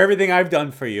after everything I've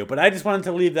done for you? But I just wanted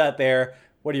to leave that there.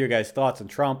 What are your guys' thoughts on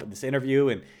Trump and this interview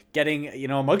and getting, a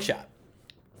mugshot?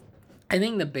 I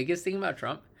think the biggest thing about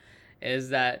Trump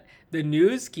is that the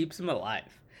news keeps him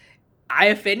alive.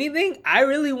 If anything, I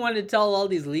really want to tell all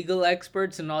these legal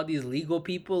experts and all these legal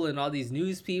people and all these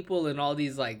news people and all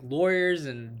these like lawyers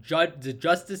and the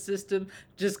justice system,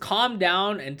 just calm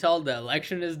down until the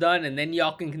election is done, and then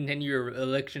y'all can continue your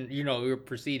election, your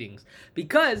proceedings.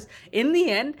 Because in the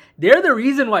end, they're the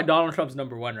reason why Donald Trump's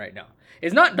number one right now.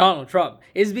 It's not Donald Trump.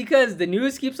 It's because the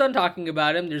news keeps on talking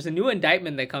about him. There's a new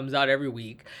indictment that comes out every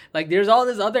week. Like, there's all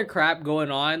this other crap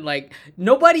going on. Like,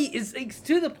 it's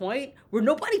to the point where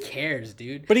nobody cares,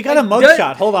 dude. But he got a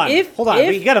mugshot. Hold on.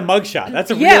 He got a mugshot. That's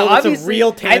a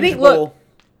real tangible. I think, look,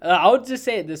 I'll just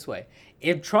say it this way.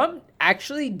 If Trump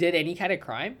actually did any kind of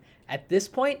crime, at this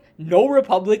point, no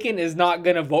Republican is not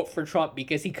going to vote for Trump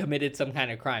because he committed some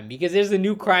kind of crime. Because there's a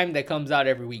new crime that comes out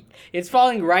every week. It's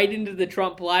falling right into the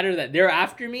Trump ladder that they're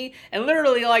after me. And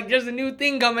literally, there's a new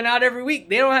thing coming out every week.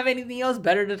 They don't have anything else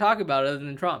better to talk about other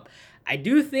than Trump. I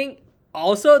do think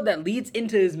also that leads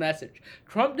into his message.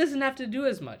 Trump doesn't have to do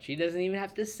as much. He doesn't even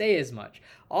have to say as much.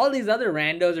 All these other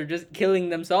randos are just killing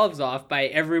themselves off by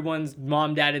everyone's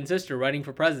mom, dad, and sister running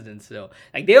for president still.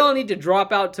 They all need to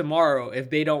drop out tomorrow if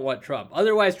they don't want Trump.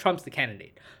 Otherwise, Trump's the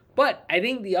candidate. But I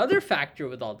think the other factor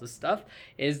with all this stuff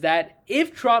is that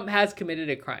if Trump has committed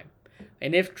a crime,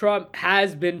 and if Trump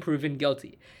has been proven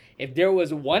guilty, if there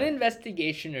was one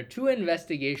investigation or two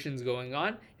investigations going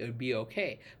on, it would be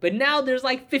okay. But now there's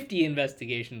 50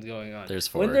 investigations going on. There's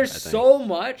 4. When there's so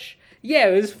much,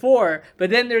 it was 4. But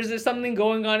then there's something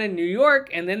going on in New York,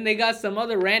 and then they got some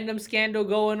other random scandal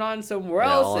going on somewhere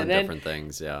else. All and then different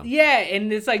things, yeah. Yeah,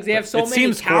 and it's they have so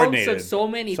many counts of so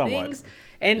many things.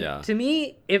 And to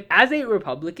me, if as a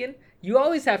Republican, you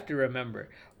always have to remember,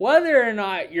 whether or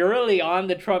not you're really on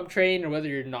the Trump train or whether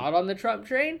you're not on the Trump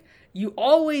train, you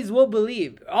always will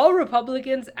believe. All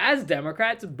Republicans, as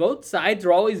Democrats, both sides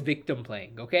are always victim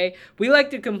playing, okay? We like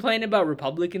to complain about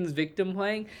Republicans victim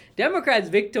playing. Democrats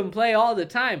victim play all the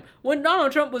time. When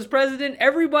Donald Trump was president,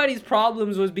 everybody's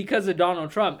problems was because of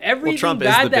Donald Trump. Everything Trump bad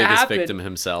is the that biggest happened, victim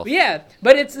himself. Yeah,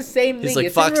 but it's the same thing. He's like,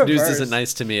 it's Fox News isn't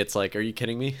nice to me. It's like, are you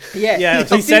kidding me? Yeah,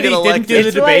 he said he didn't do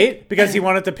the debate because he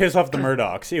wanted to piss off the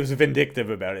Murdochs. He was vindictive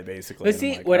about it, basically. But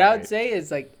see, what I would say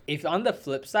is, if on the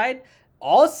flip side,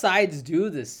 all sides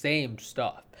do the same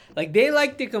stuff. They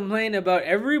like to complain about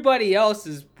everybody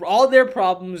else's, all their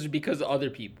problems because of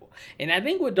other people. And I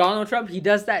think with Donald Trump, he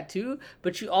does that too.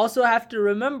 But you also have to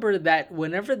remember that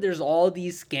whenever there's all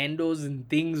these scandals and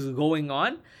things going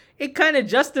on, it kind of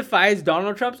justifies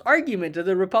Donald Trump's argument to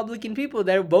the Republican people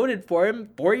that voted for him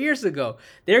 4 years ago.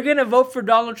 They're going to vote for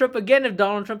Donald Trump again if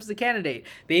Donald Trump's the candidate.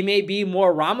 They may be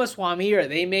more Ramaswamy, or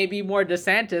they may be more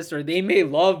DeSantis, or they may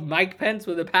love Mike Pence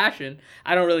with a passion.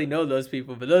 I don't really know those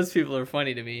people, but those people are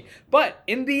funny to me. But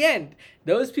in the end,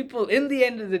 those people, in the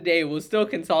end of the day, will still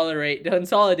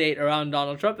consolidate around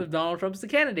Donald Trump if Donald Trump's the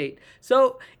candidate.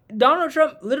 So Donald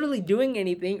Trump literally doing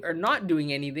anything or not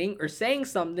doing anything or saying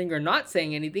something or not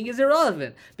saying anything is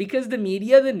irrelevant, because the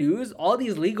media, the news, all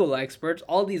these legal experts,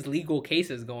 all these legal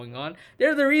cases going on,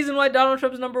 they're the reason why Donald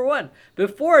Trump's number one.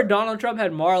 Before, Donald Trump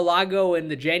had Mar-a-Lago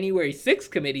and the January 6th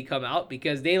committee come out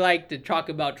because they like to talk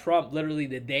about Trump literally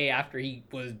the day after he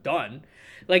was done.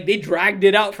 Like, they dragged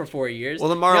it out for 4 years. Well,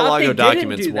 the Mar-a-Lago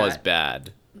documents was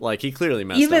bad. Like, he clearly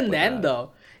messed up with Even then, that.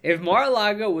 though, if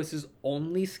Mar-a-Lago was his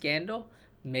only scandal,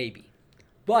 maybe.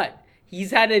 But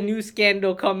he's had a new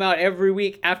scandal come out every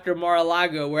week after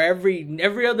Mar-a-Lago, where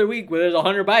every other week where there's a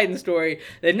Hunter Biden story,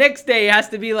 the next day has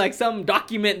to be like some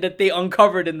document that they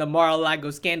uncovered in the Mar-a-Lago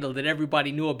scandal that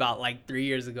everybody knew about like 3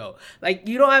 years ago. Like,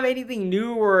 you don't have anything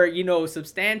new or,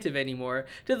 substantive anymore,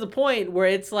 to the point where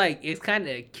it's like, it's kind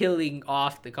of killing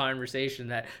off the conversation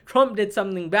that Trump did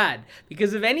something bad.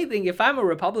 Because if anything, if I'm a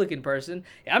Republican person,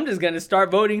 I'm just going to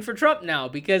start voting for Trump now,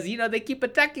 because, they keep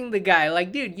attacking the guy.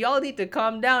 Like, dude, y'all need to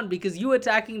calm down, because you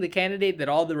attacking the candidate that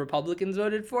all the Republicans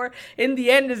voted for, in the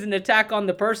end, is an attack on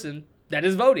the person that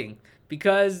is voting.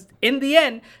 Because in the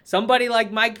end, somebody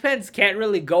like Mike Pence can't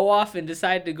really go off and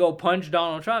decide to go punch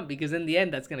Donald Trump, because in the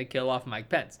end, that's going to kill off Mike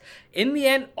Pence. In the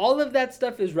end, all of that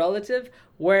stuff is relative,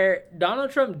 where Donald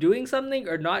Trump doing something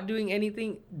or not doing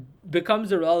anything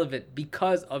becomes irrelevant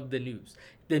because of the news.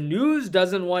 The news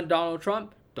doesn't want Donald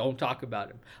Trump. Don't talk about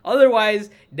him. Otherwise,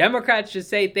 Democrats should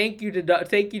say thank you to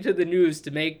the news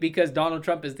because Donald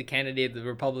Trump is the candidate of the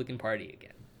Republican Party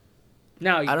again.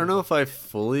 Now, I don't know if I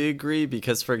fully agree,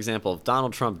 because, for example, if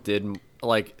Donald Trump did,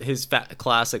 like, his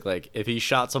classic, like, if he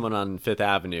shot someone on Fifth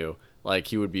Avenue, like,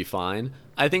 he would be fine.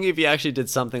 I think if he actually did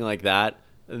something like that,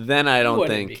 then I don't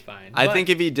think... Fine, I think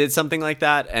if he did something like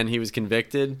that and he was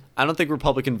convicted, I don't think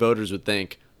Republican voters would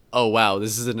think, oh, wow,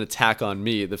 this is an attack on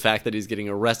me. The fact that he's getting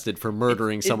arrested for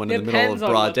murdering someone in the middle of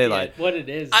broad daylight. What it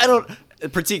is. I don't...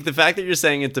 Pratik, the fact that you're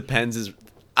saying it depends is...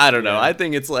 I don't know. I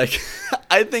think it's like...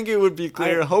 I think it would be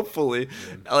clear, hopefully.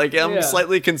 Like, I'm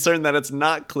slightly concerned that it's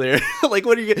not clear. Like,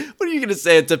 what are you going to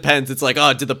say? It depends. It's like,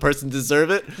 oh, did the person deserve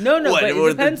it? No, but it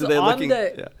depends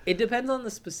it depends on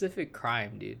the specific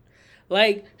crime, dude.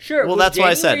 Like, sure. Well, that's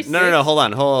why I said... No, hold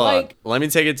on. Like, Let me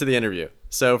take it to the interview.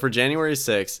 So, for January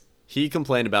 6th, he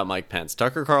complained about Mike Pence.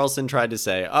 Tucker Carlson tried to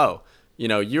say, oh,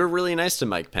 you're really nice to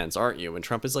Mike Pence, aren't you? And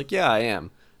Trump is like, yeah, I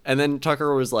am. And then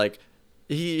Tucker was like,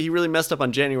 he really messed up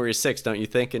on January 6th, don't you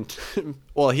think? And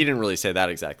well, he didn't really say that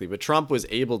exactly, but Trump was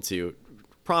able to,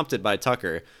 prompted by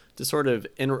Tucker, to sort of,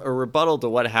 in a rebuttal to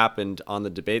what happened on the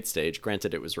debate stage,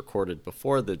 granted it was recorded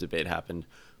before the debate happened,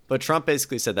 but Trump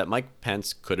basically said that Mike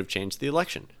Pence could have changed the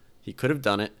election. He could have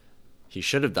done it, he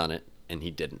should have done it, and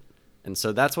he didn't. And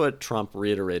so that's what Trump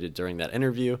reiterated during that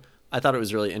interview. I thought it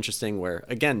was really interesting where,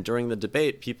 again, during the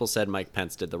debate, people said Mike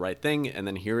Pence did the right thing, and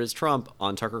then here is Trump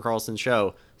on Tucker Carlson's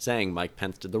show saying Mike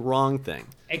Pence did the wrong thing.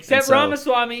 Except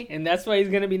Ramaswamy, and that's why he's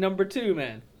going to be number 2,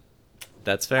 man.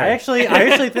 That's fair. I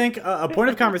actually think a point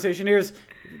of conversation here is,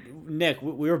 Nick,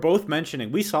 we were both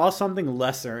mentioning, we saw something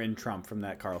lesser in Trump from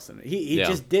that Carlson. He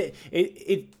just did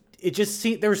it just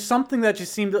seemed there was something that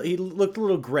just seemed he looked a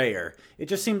little grayer. It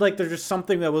just seemed like there's just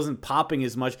something that wasn't popping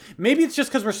as much. Maybe it's just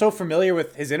because we're so familiar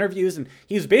with his interviews, and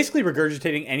he's basically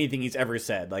regurgitating anything he's ever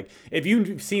said. Like, if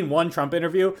you've seen one Trump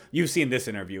interview, you've seen this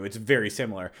interview. It's very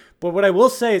similar. But what I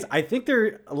will say is, I think there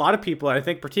are a lot of people, and I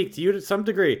think Pratik, to you to some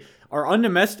degree, are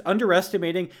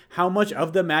underestimating how much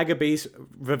of the MAGA base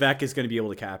Vivek is going to be able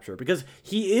to capture, because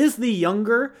he is the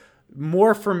younger,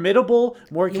 more formidable,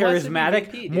 more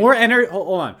charismatic,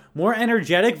 more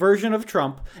energetic version of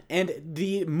Trump, and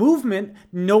the movement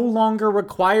no longer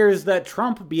requires that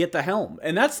Trump be at the helm.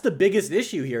 And that's the biggest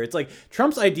issue here. It's like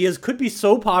Trump's ideas could be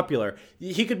so popular.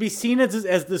 He could be seen as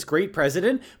this great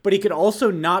president, but he could also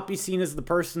not be seen as the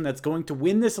person that's going to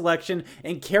win this election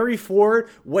and carry forward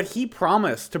what he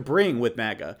promised to bring with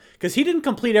MAGA, because he didn't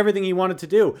complete everything he wanted to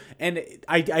do. And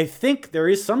I think there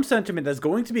is some sentiment that's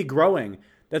going to be growing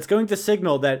that's going to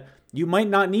signal that you might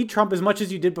not need Trump as much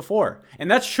as you did before. And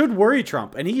that should worry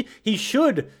Trump. And he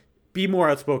should be more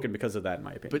outspoken because of that, in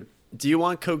my opinion. But do you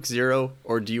want Coke Zero,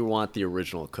 or do you want the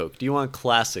original Coke? Do you want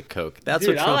classic Coke? That's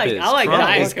what Trump is. I like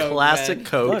Trump is Coke, classic man.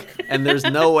 Coke, Look. and there's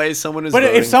no way someone is But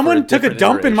voting if someone for took a different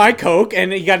dump in my iteration. Coke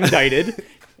and he got indicted,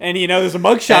 and there's a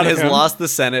mugshot and of has him. lost the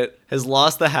Senate, has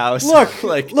lost the House. Look,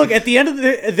 like, at the end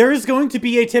of there is going to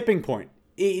be a tipping point.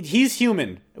 He's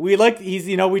human. We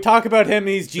talk about him.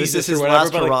 He's Jesus. this is his or whatever,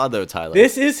 last but hurrah, though, Tyler.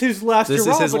 This is his last. This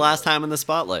hurrah, is his but last time in the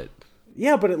spotlight.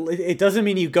 Yeah, but it doesn't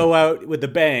mean you go out with a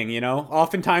bang, you know?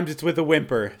 Oftentimes it's with a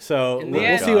whimper. So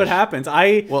we'll see what happens.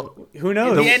 Who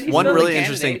knows? One really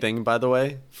interesting thing, by the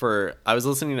way, I was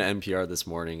listening to NPR this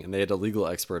morning, and they had a legal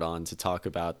expert on to talk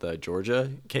about the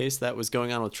Georgia case that was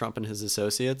going on with Trump and his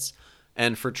associates.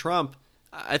 And for Trump,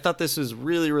 I thought this was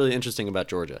really, really interesting about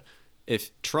Georgia.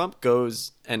 If Trump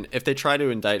goes, and if they try to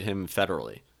indict him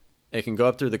federally, it can go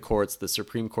up through the courts. The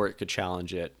Supreme Court could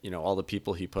challenge it. You know, all the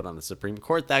people he put on the Supreme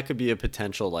Court, that could be a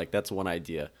potential, that's one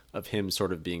idea of him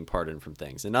sort of being pardoned from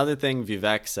things. Another thing,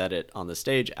 Vivek said it on the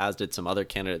stage, as did some other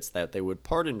candidates, that they would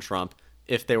pardon Trump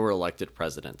if they were elected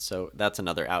president. So that's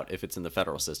another out if it's in the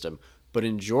federal system. But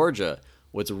in Georgia,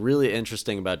 what's really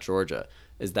interesting about Georgia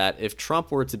is that if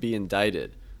Trump were to be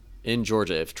indicted in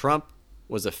Georgia, if Trump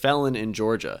was a felon in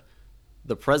Georgia,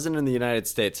 the president of the United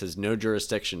States has no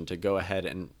jurisdiction to go ahead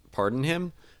and pardon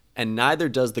him, and neither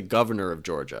does the governor of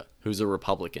Georgia, who's a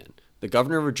Republican. The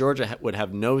governor of Georgia would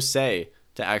have no say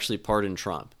to actually pardon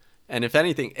Trump. And if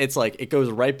anything, it's it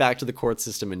goes right back to the court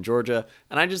system in Georgia.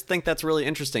 And I just think that's really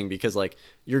interesting because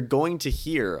you're going to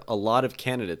hear a lot of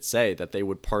candidates say that they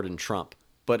would pardon Trump.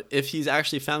 But if he's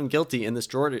actually found guilty in this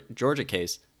Georgia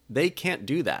case, they can't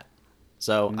do that.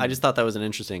 So I just thought that was an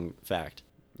interesting fact.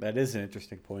 That is an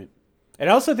interesting point. And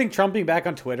I also think Trump being back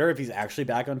on Twitter, if he's actually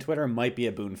back on Twitter, might be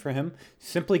a boon for him,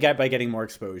 simply by getting more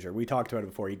exposure. We talked about it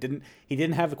before. He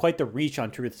didn't have quite the reach on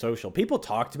Truth Social. People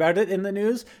talked about it in the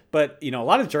news, but a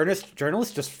lot of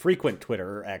journalists just frequent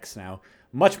Twitter or X now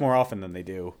much more often than they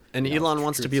do. And Elon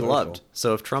wants to be loved.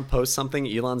 So if Trump posts something,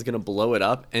 Elon's going to blow it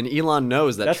up. And Elon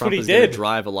knows that Trump is going to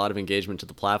drive a lot of engagement to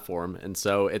the platform. And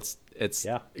so it's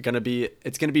going to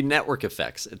be network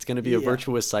effects. It's going to be a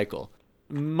virtuous cycle.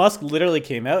 Musk literally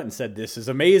came out and said, this is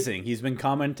amazing. He's been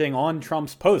commenting on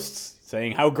Trump's posts,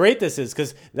 saying how great this is,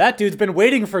 because that dude's been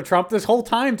waiting for Trump this whole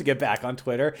time to get back on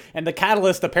Twitter. And the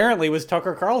catalyst apparently was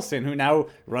Tucker Carlson, who now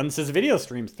runs his video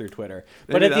streams through Twitter.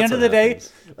 But at the end of the day,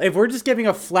 if we're just giving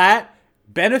a flat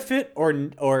benefit or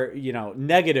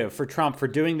negative for Trump for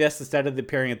doing this instead of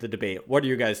appearing at the debate, what are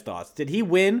your guys' thoughts? Did he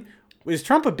win? Was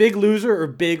Trump a big loser or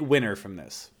big winner from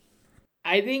this?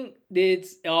 I think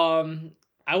it's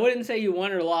I wouldn't say he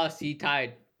won or lost. He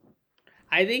tied.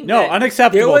 I think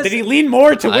unacceptable. Did he lean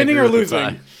more to winning or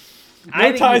losing?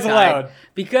 No ties allowed.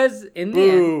 Because in the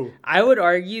end, I would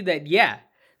argue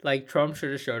that Trump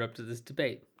should have showed up to this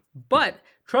debate. But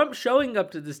Trump showing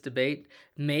up to this debate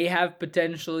may have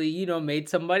potentially, made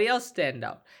somebody else stand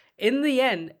out. In the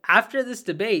end, after this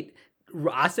debate,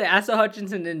 Asa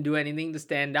Hutchinson didn't do anything to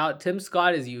stand out. Tim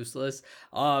Scott is useless.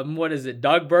 Doug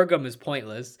Burgum is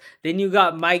pointless. Then you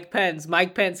got Mike Pence.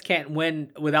 Mike Pence can't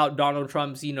win without Donald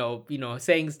Trump's,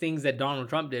 saying things that Donald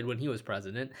Trump did when he was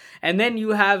president. And then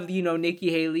you have,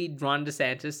 Nikki Haley, Ron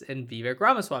DeSantis, and Vivek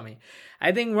Ramaswamy.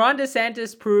 I think Ron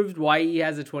DeSantis proved why he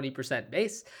has a 20%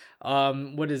 base.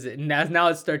 What is it? Now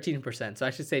it's 13%. So I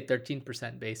should say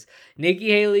 13% base. Nikki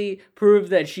Haley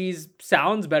proved that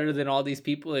sounds better than all these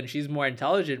people and she's more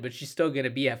intelligent, but she's still going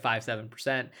to be at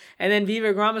 5-7%. And then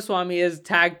Vivek Ramaswamy is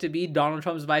tagged to be Donald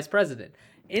Trump's vice president.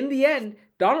 In the end,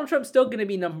 Donald Trump's still going to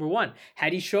be number one.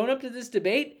 Had he shown up to this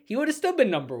debate, he would have still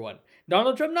been number one.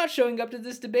 Donald Trump not showing up to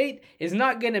this debate is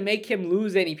not going to make him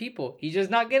lose any people. He's just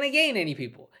not going to gain any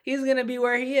people. He's going to be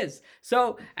where he is.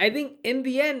 So I think in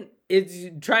the end, it's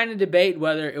trying to debate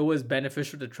whether it was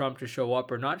beneficial to Trump to show up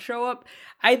or not show up.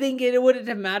 I think it wouldn't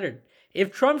have mattered.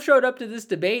 If Trump showed up to this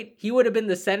debate, he would have been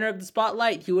the center of the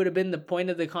spotlight. He would have been the point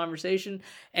of the conversation.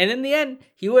 And in the end,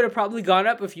 he would have probably gone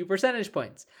up a few percentage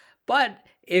points. But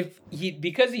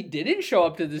because he didn't show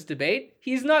up to this debate,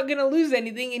 he's not going to lose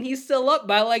anything, and he's still up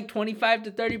by 25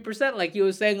 to 30%, like he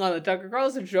was saying on the Tucker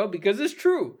Carlson show, because it's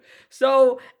true.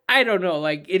 So I don't know,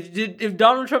 if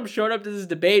Donald Trump showed up to this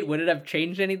debate, would it have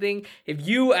changed anything? If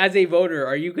you, as a voter,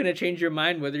 are you going to change your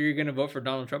mind whether you're going to vote for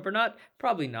Donald Trump or not?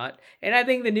 Probably not. And I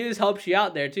think the news helps you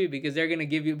out there too, because they're going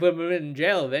to put him in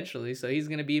jail eventually, so he's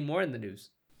going to be more in the news.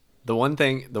 The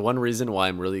one reason why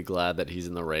I'm really glad that he's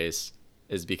in the race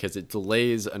is because it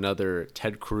delays another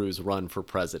Ted Cruz run for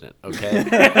president, okay?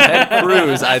 Ted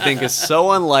Cruz, I think, is so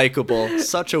unlikable,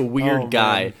 such a weird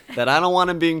guy, that I don't want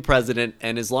him being president,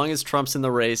 and as long as Trump's in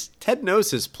the race, Ted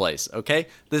knows his place, okay?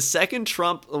 The second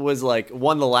Trump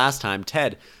won the last time,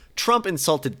 Trump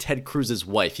insulted Ted Cruz's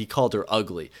wife. He called her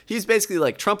ugly. He's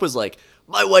basically Trump was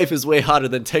my wife is way hotter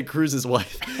than Ted Cruz's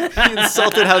wife. He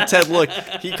insulted how Ted looked.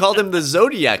 He called him the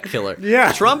Zodiac Killer.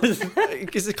 Yeah. Trump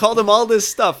called him all this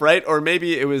stuff, right? Or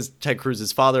maybe it was Ted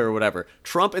Cruz's father or whatever.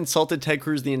 Trump insulted Ted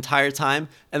Cruz the entire time.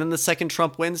 And then the second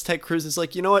Trump wins, Ted Cruz is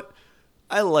you know what?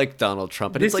 I like Donald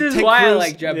Trump. And this it's is Ted why Cruz, I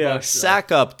like Jeb Bush.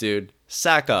 Sack up, dude.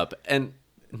 Sack up. And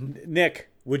Nick,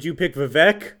 would you pick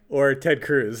Vivek or Ted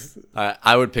Cruz?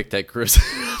 I would pick Ted Cruz.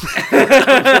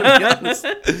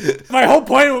 My whole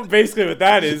point basically with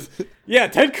that is, yeah,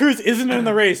 Ted Cruz isn't in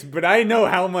the race, but I know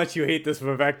how much you hate this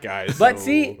Vivek guy. So. But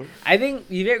see, I think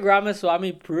Vivek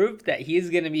Ramaswamy proved that he's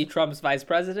going to be Trump's vice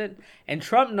president. And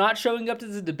Trump not showing up to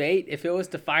the debate, if it was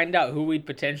to find out who we'd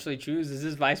potentially choose as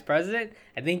his vice president,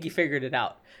 I think he figured it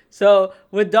out. So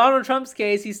with Donald Trump's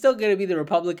case, he's still going to be the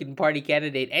Republican Party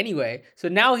candidate anyway. So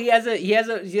now he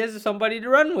has somebody to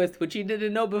run with, which he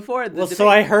didn't know before. So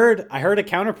I heard a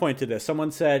counterpoint to this.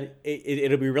 Someone said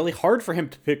it'll be really hard for him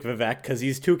to pick Vivek because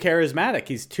he's too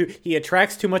charismatic. He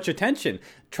attracts too much attention.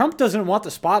 Trump doesn't want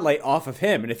the spotlight off of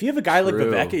him. And if you have a guy like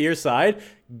Vivek at your side,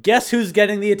 guess who's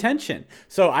getting the attention?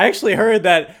 So I actually heard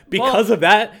that because of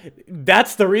that,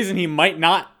 that's the reason he might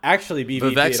not actually be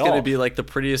VP Vivek's at all. going to be like the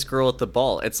prettiest girl at the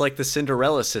ball. It's like the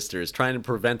Cinderella sisters trying to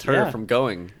prevent her from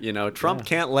going. You know, Trump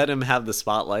can't let him have the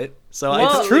spotlight. So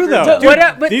it's true, though.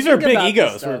 Dude, these are big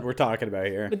egos we're talking about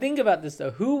here. But think about this,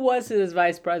 though. Who was his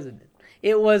vice president?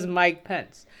 It was Mike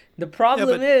Pence. The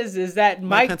problem is that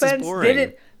Mike Pence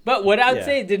didn't... But what I would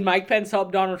say, did Mike Pence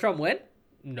help Donald Trump win?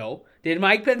 No. Did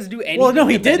Mike Pence do anything? Well, no,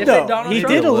 he did though. He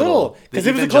did a little because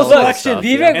it was a close election, and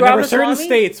there were certain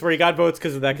states where he got votes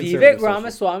because of that. Vivek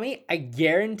Ramaswamy, I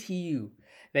guarantee you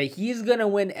that he's gonna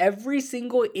win every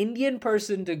single Indian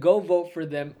person to go vote for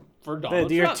them for Donald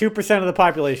Trump. You're 2% of the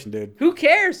population, dude. Who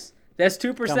cares? That's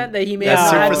 2% that he may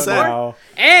have had before.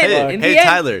 And hey,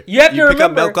 Tyler, you have to pick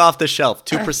up milk off the shelf.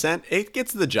 2%, it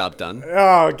gets the job done.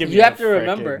 Oh, give me you have to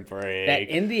remember that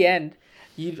in the end,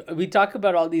 we talk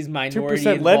about all these minority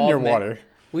 2% lead in your water.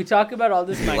 We talk about all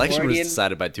this minority. The election was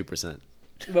decided by 2%.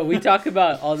 But we talk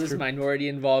about all this minority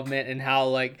involvement and how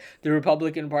like the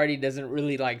Republican Party doesn't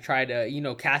really like try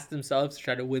to cast themselves to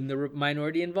try to win the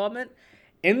minority involvement.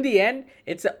 In the end,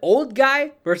 it's an old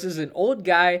guy versus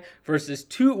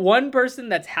one person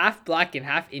that's half black and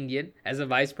half Indian as a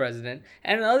vice president,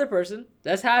 and another person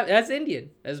that's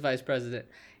Indian as vice president.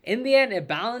 In the end, it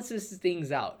balances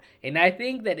things out. And I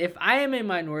think that if I am a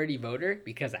minority voter,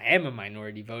 because I am a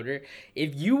minority voter,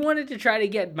 if you wanted to try to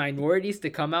get minorities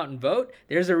to come out and vote,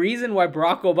 there's a reason why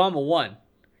Barack Obama won.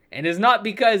 And it's not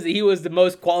because he was the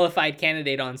most qualified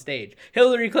candidate on stage.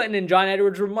 Hillary Clinton and John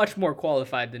Edwards were much more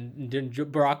qualified than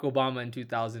Barack Obama in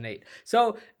 2008.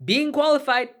 So being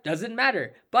qualified doesn't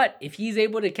matter. But if he's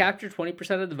able to capture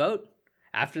 20% of the vote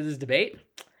after this debate,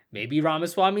 maybe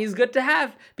Ramaswamy is good to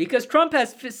have. Because Trump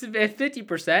has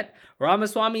 50%,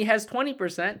 Ramaswamy has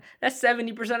 20%. That's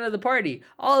 70% of the party.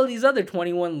 All of these other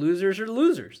 21 losers are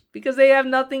losers because they have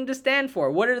nothing to stand for.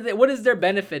 What is their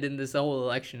benefit in this whole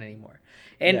election anymore?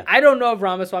 And I don't know if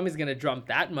Ramaswamy is going to jump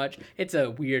that much. It's a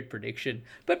weird prediction.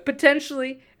 But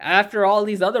potentially, after all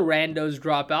these other randos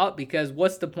drop out, because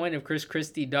what's the point of Chris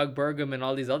Christie, Doug Burgum, and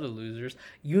all these other losers?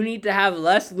 You need to have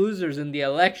less losers in the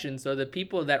election so the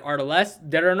people that are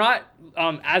not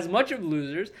as much of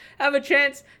losers have a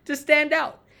chance to stand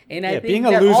out. And I think being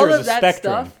a loser is a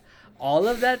spectrum. All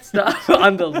of that stuff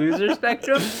on the loser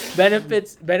spectrum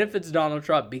benefits Donald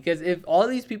Trump, because if all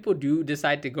these people do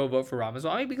decide to go vote for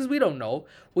Ramaswamy, because we don't know.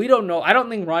 I don't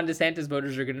think Ron DeSantis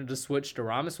voters are going to just switch to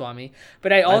Ramaswamy,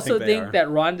 but I also think that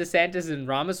Ron DeSantis and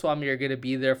Ramaswamy are going to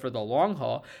be there for the long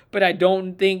haul. But I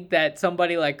don't think that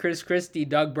somebody like Chris Christie,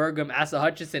 Doug Burgum, Asa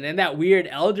Hutchinson, and that weird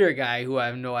elder guy who I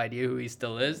have no idea who he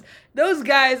still is, those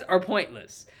guys are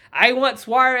pointless. I want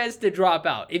Suarez to drop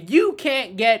out. If you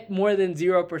can't get more than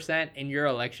 0% in your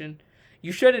election,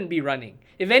 you shouldn't be running.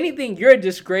 If anything, you're a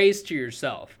disgrace to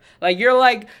yourself. Like, you're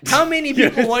like, how many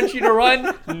people want you to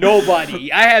run?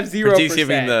 Nobody. I have 0%. He's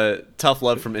giving the tough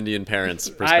love from Indian parents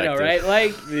perspective. I know, right?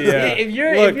 Like, if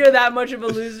you're that much of a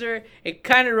loser, it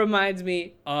kind of reminds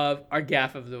me of our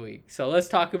gaffe of the week. So let's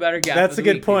talk about our gaffe of the week. That's a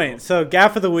good point. People. So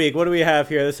gaffe of the week, what do we have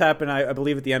here? This happened, I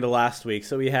believe, at the end of last week.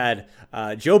 So we had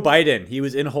Joe Biden. He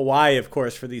was in Hawaii, of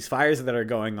course, for these fires that are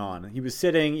going on. He was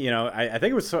sitting, I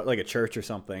think it was sort of like a church or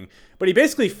something, but he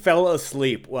basically fell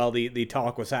asleep while the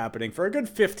talk was happening for a good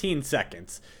 15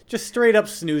 seconds. Just straight up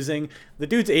snoozing. The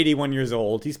dude's 81 years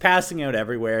old. He's passing out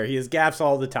everywhere. He has gaffes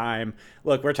all the time.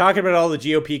 Look, we're talking about all the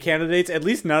GOP candidates. At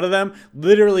least none of them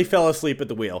literally fell asleep at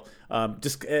the wheel.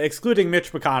 Just excluding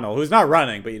Mitch McConnell, who's not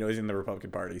running, but, he's in the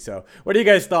Republican Party. So what are you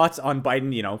guys' thoughts on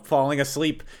Biden, falling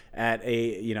asleep at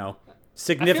a,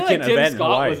 significant event in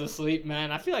Hawaii? Tim Scott was asleep,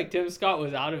 man. I feel like Tim Scott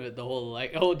was out of it the whole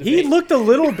debate. He looked a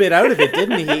little bit out of it,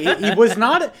 didn't he?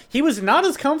 He was not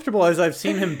as comfortable as I've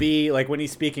seen him be like when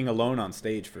he's speaking alone on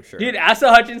stage, for sure. Dude, Asa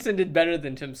Hutchinson did better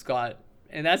than Tim Scott.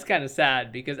 And that's kind of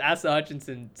sad because Asa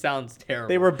Hutchinson sounds terrible.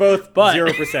 They were both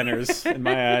 0%ers in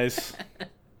my eyes.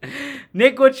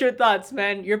 Nick, what's your thoughts,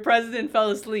 man? Your president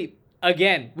fell asleep.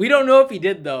 again. We don't know if he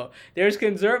did, though. There's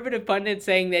conservative pundits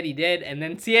saying that he did, and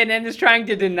then CNN is trying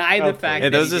to deny the fact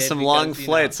that those he are did some because, long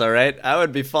flights, all right? I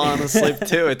would be falling asleep,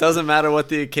 too. It doesn't matter what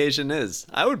the occasion is.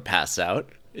 I would pass out.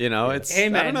 You know, it's, hey,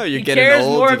 man, I don't know, you're he getting cares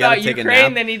old, more you gotta about take a Ukraine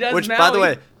nap. than he does Which, Maui. by the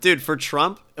way, dude, for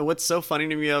Trump, what's so funny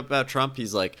to me about Trump,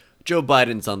 he's like, Joe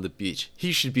Biden's on the beach.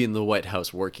 He should be in the White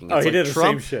House working. It's he did the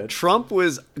Trump, same shit. Trump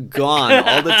was gone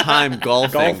all the time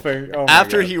golfing. Oh my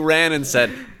after God. he ran and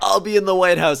said, I'll be in the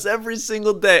White House every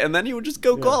single day. And then he would just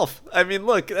go golf. I mean,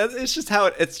 look, it's just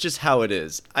how it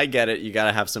is. I get it. You got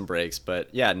to have some breaks. But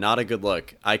yeah, not a good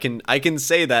look. I can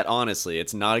say that honestly.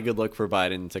 It's not a good look for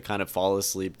Biden to kind of fall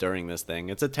asleep during this thing.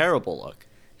 It's a terrible look.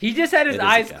 He just had his It is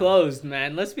eyes again. closed,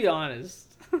 man. Let's be honest.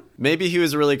 Maybe he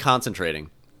was really concentrating.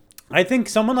 I think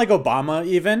someone like Obama,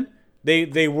 even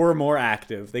they were more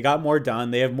active. They got more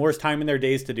done. They have more time in their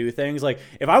days to do things. Like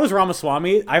if I was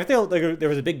Ramaswamy, I feel like there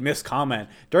was a big miscomment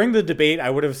during the debate. I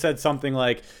would have said something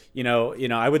like,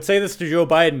 I would say this to Joe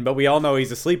Biden, but we all know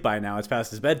he's asleep by now. It's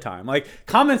past his bedtime. Like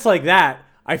comments like that,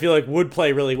 I feel like would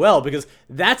play really well because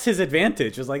that's his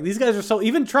advantage. It's like these guys are so,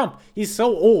 even Trump, he's so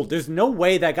old. There's no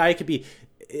way that guy could be.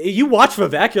 You watch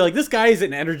Vivek, you're like, this guy is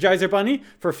an Energizer bunny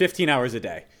for 15 hours a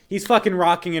day. He's fucking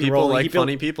rocking and People rolling. like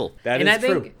funny people. That And is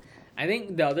true. I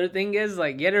think the other thing is,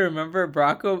 like, you got to remember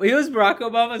he was Barack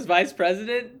Obama's vice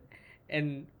president,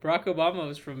 and Barack Obama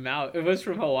was from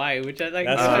Hawaii, which I think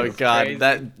Oh is God,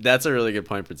 crazy. that's a really good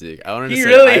point, Pratik. I wanted to He say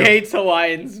really hates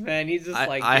Hawaiians, man. He's just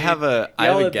I have a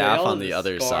gaffe on the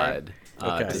other side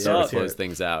Okay, to yeah, sort of let's hear close it.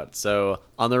 things out. So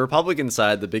on the Republican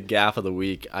side, the big gaffe of the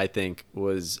week, I think,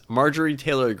 was Marjorie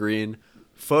Taylor Greene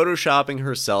photoshopping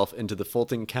herself into the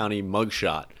Fulton County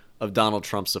mugshot of Donald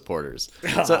Trump supporters.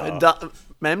 So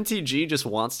MTG just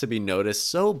wants to be noticed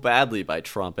so badly by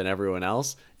Trump and everyone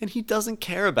else, and he doesn't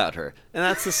care about her. And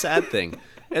that's the sad thing.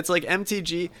 It's like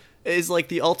MTG is like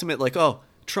the ultimate, like, oh,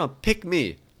 Trump, pick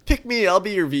me, I'll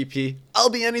be your VP, I'll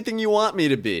be anything you want me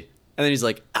to be. And then he's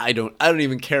like, I don't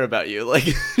even care about you. Like,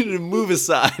 move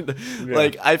aside. Yeah.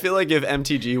 Like, I feel like if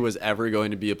MTG was ever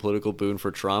going to be a political boon for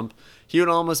Trump, he would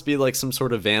almost be like some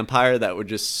sort of vampire that would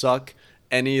just suck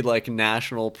any like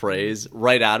national praise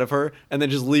right out of her and then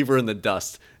just leave her in the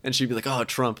dust. And she'd be like, oh,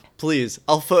 Trump, please,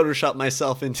 I'll Photoshop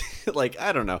myself into like,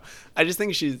 I don't know. I just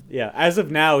think Yeah, as of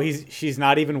now, she's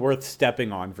not even worth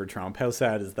stepping on for Trump. How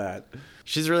sad is that?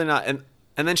 she's really not.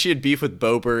 And then she had beef with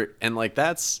Boebert, and like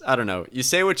that's, I don't know. You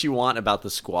say what you want about the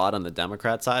squad on the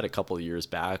Democrat side a couple of years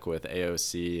back with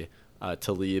AOC,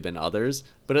 Tlaib, and others,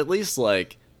 but at least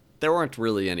like there weren't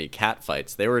really any cat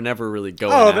fights. They were never really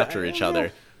going after each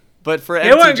other. But for They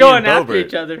MTG weren't going and after Boebert,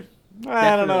 each other.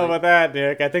 I don't know about that,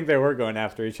 Dick. I think they were going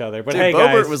after each other. But dude, hey,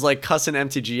 Boebert guys, was like cussing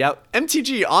MTG out.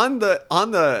 MTG on the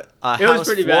It was house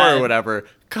pretty floor bad. or whatever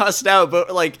cussed out,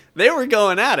 but like they were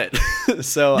going at it.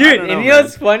 So Dude, I don't know, and you know man.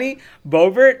 what's funny?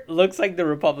 Boebert looks like the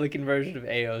Republican version of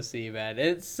AOC, man.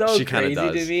 It's so She kinda crazy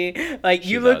to does. me. Like, She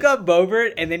you look does. up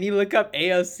Boebert, and then you look up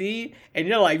AOC, and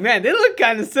you're like, man, they look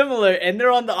kind of similar, and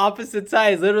they're on the opposite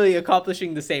sides, literally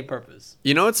accomplishing the same purpose.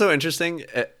 You know what's so interesting?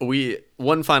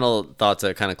 One final thought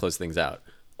to kind of close things out.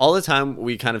 All the time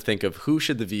we kind of think of who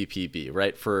should the VP be,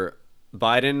 right? For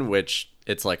Biden, which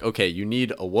it's like, okay, you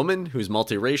need a woman who's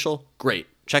multiracial. Great.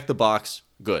 Check the box.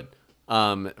 Good.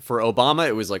 For Obama,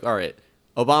 it was like, all right,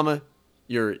 Obama,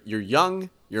 you're young,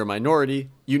 you're a minority.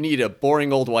 You need a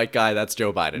boring old white guy. That's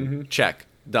Joe Biden. Mm-hmm. Check.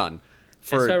 Done.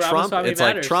 For That's why Trump, Ramaswamy it's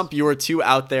like, matters. Trump, you are too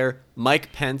out there.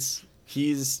 Mike Pence,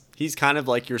 he's kind of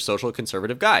like your social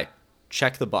conservative guy.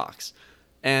 Check the box.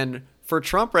 And for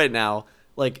Trump right now,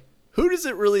 like, who does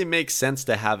it really make sense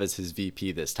to have as his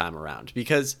VP this time around?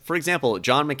 Because, for example,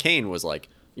 John McCain was like,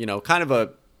 kind of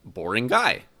a boring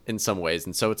guy in some ways.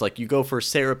 And so it's like you go for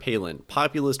Sarah Palin,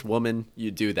 populist woman, you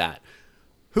do that.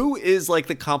 Who is like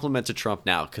the complement to Trump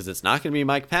now? Because it's not going to be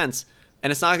Mike Pence,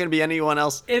 and it's not going to be anyone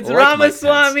else. It's like Mike Pence,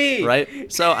 Ramaswamy!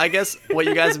 right? So I guess what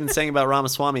you guys have been saying about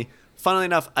Ramaswamy, funnily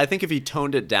enough, I think if he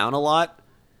toned it down a lot,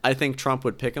 I think Trump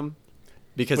would pick him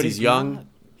because But he's he's young, not.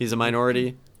 he's a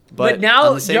minority. But now,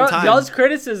 on the same time, y'all's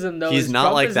criticism, though, he's is not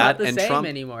Trump like is that, not the and same Trump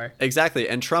anymore. Exactly,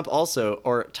 and Trump also,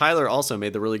 or Tyler also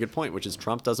made the really good point, which is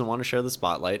Trump doesn't want to share the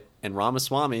spotlight, and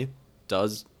Ramaswamy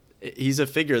does. He's a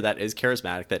figure that is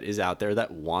charismatic, that is out there,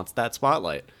 that wants that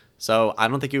spotlight. So I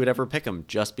don't think he would ever pick him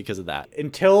just because of that.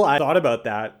 until I thought about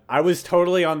that, I was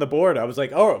totally on the board. I was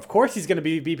like, oh, of course he's going to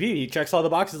be VP. He checks all the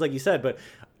boxes, like you said. But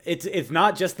it's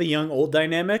not just the young old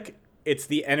dynamic. It's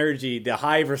the energy, the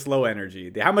high versus low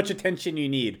energy, how much attention you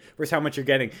need versus how much you're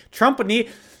getting. Trump would need.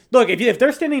 Look, if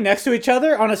they're standing next to each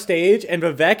other on a stage and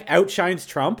Vivek outshines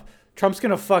Trump, Trump's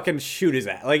gonna fucking shoot his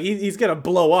ass. Like he's gonna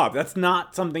blow up. That's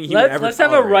not something he would ever Let's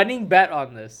have a tolerate. running bet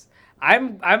on this.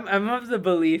 I'm of the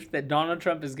belief that Donald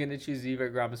Trump is going to choose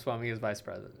Vivek Ramaswamy as vice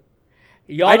president.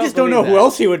 I just don't know who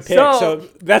else he would pick. So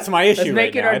that's my issue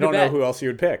right now. I don't know who else he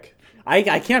would pick.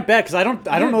 I can't bet because I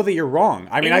don't know that you're wrong.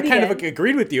 I mean, I kind of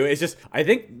agreed with you. It's just I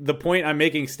think the point I'm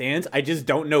making stands. I just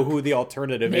don't know who the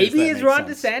alternative is. Maybe it's Ron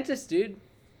DeSantis, dude.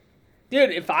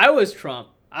 Dude, if I was Trump,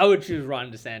 I would choose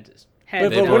Ron DeSantis.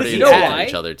 But what does he add?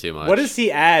 Each other too much. What does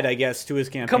he add? I guess to his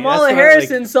campaign. Kamala Harris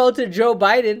insulted Joe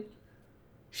Biden.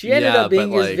 She ended up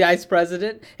being his vice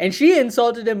president, and she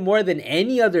insulted him more than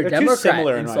any other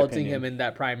Democrat insulting him in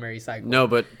that primary cycle. No,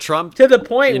 but Trump, to the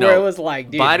point where it was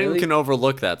like, dude, Biden really? can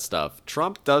overlook that stuff.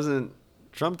 Trump doesn't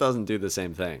do the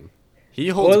same thing. He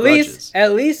holds grudges.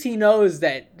 At least he knows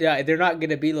that they're not going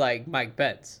to be like Mike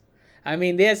Pence. I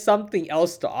mean, they have something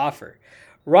else to offer.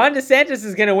 Ron DeSantis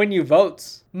is going to win you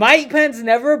votes. Mike Pence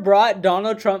never brought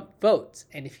Donald Trump votes.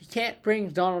 And if you can't bring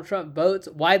Donald Trump votes,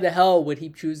 why the hell would he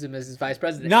choose him as his vice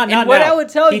president? I would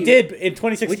tell you, he did in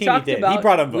 2016. He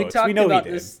brought him votes. We talked about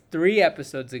this 3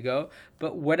 episodes ago.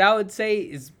 But what I would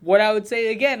say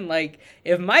again. Like,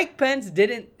 if Mike Pence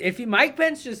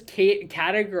just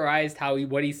categorized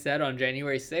what he said on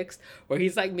January 6th, where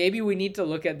he's like, maybe we need to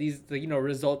look at these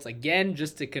results again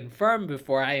just to confirm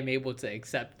before I am able to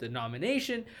accept the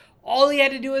nomination. All he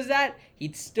had to do was that,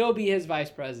 he'd still be his vice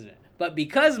president. But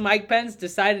because Mike Pence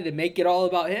decided to make it all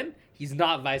about him, he's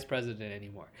not vice president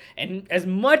anymore. And as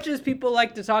much as people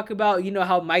like to talk about,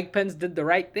 how Mike Pence did the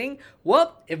right thing,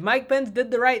 well, if Mike Pence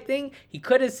did the right thing, he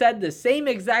could have said the same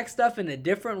exact stuff in a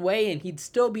different way, and he'd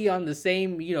still be on the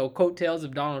same, coattails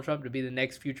of Donald Trump to be the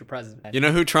next future president. You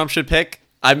know who Trump should pick?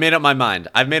 I've made up my mind.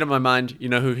 You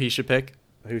know who he should pick?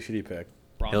 Who should he pick?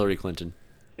 Hillary Clinton.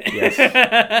 Yes.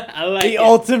 I like the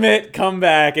ultimate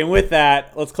comeback. And with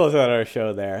that, let's close out our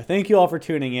show there. Thank you all for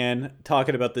tuning in,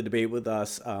 talking about the debate with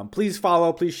us. Please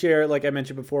follow, please share. Like I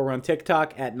mentioned before, we're on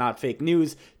TikTok at Not Fake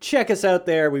News. Check us out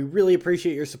there. We really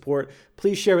appreciate your support.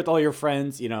 Please share with all your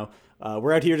friends.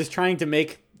 We're out here just trying to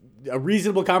make a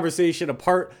reasonable conversation a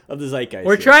part of the zeitgeist.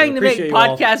 We're trying to make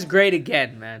podcasts great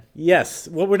again, man. Yes.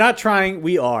 Well, we're not trying.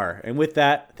 We are. And with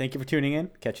that, thank you for tuning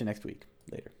in. Catch you next week.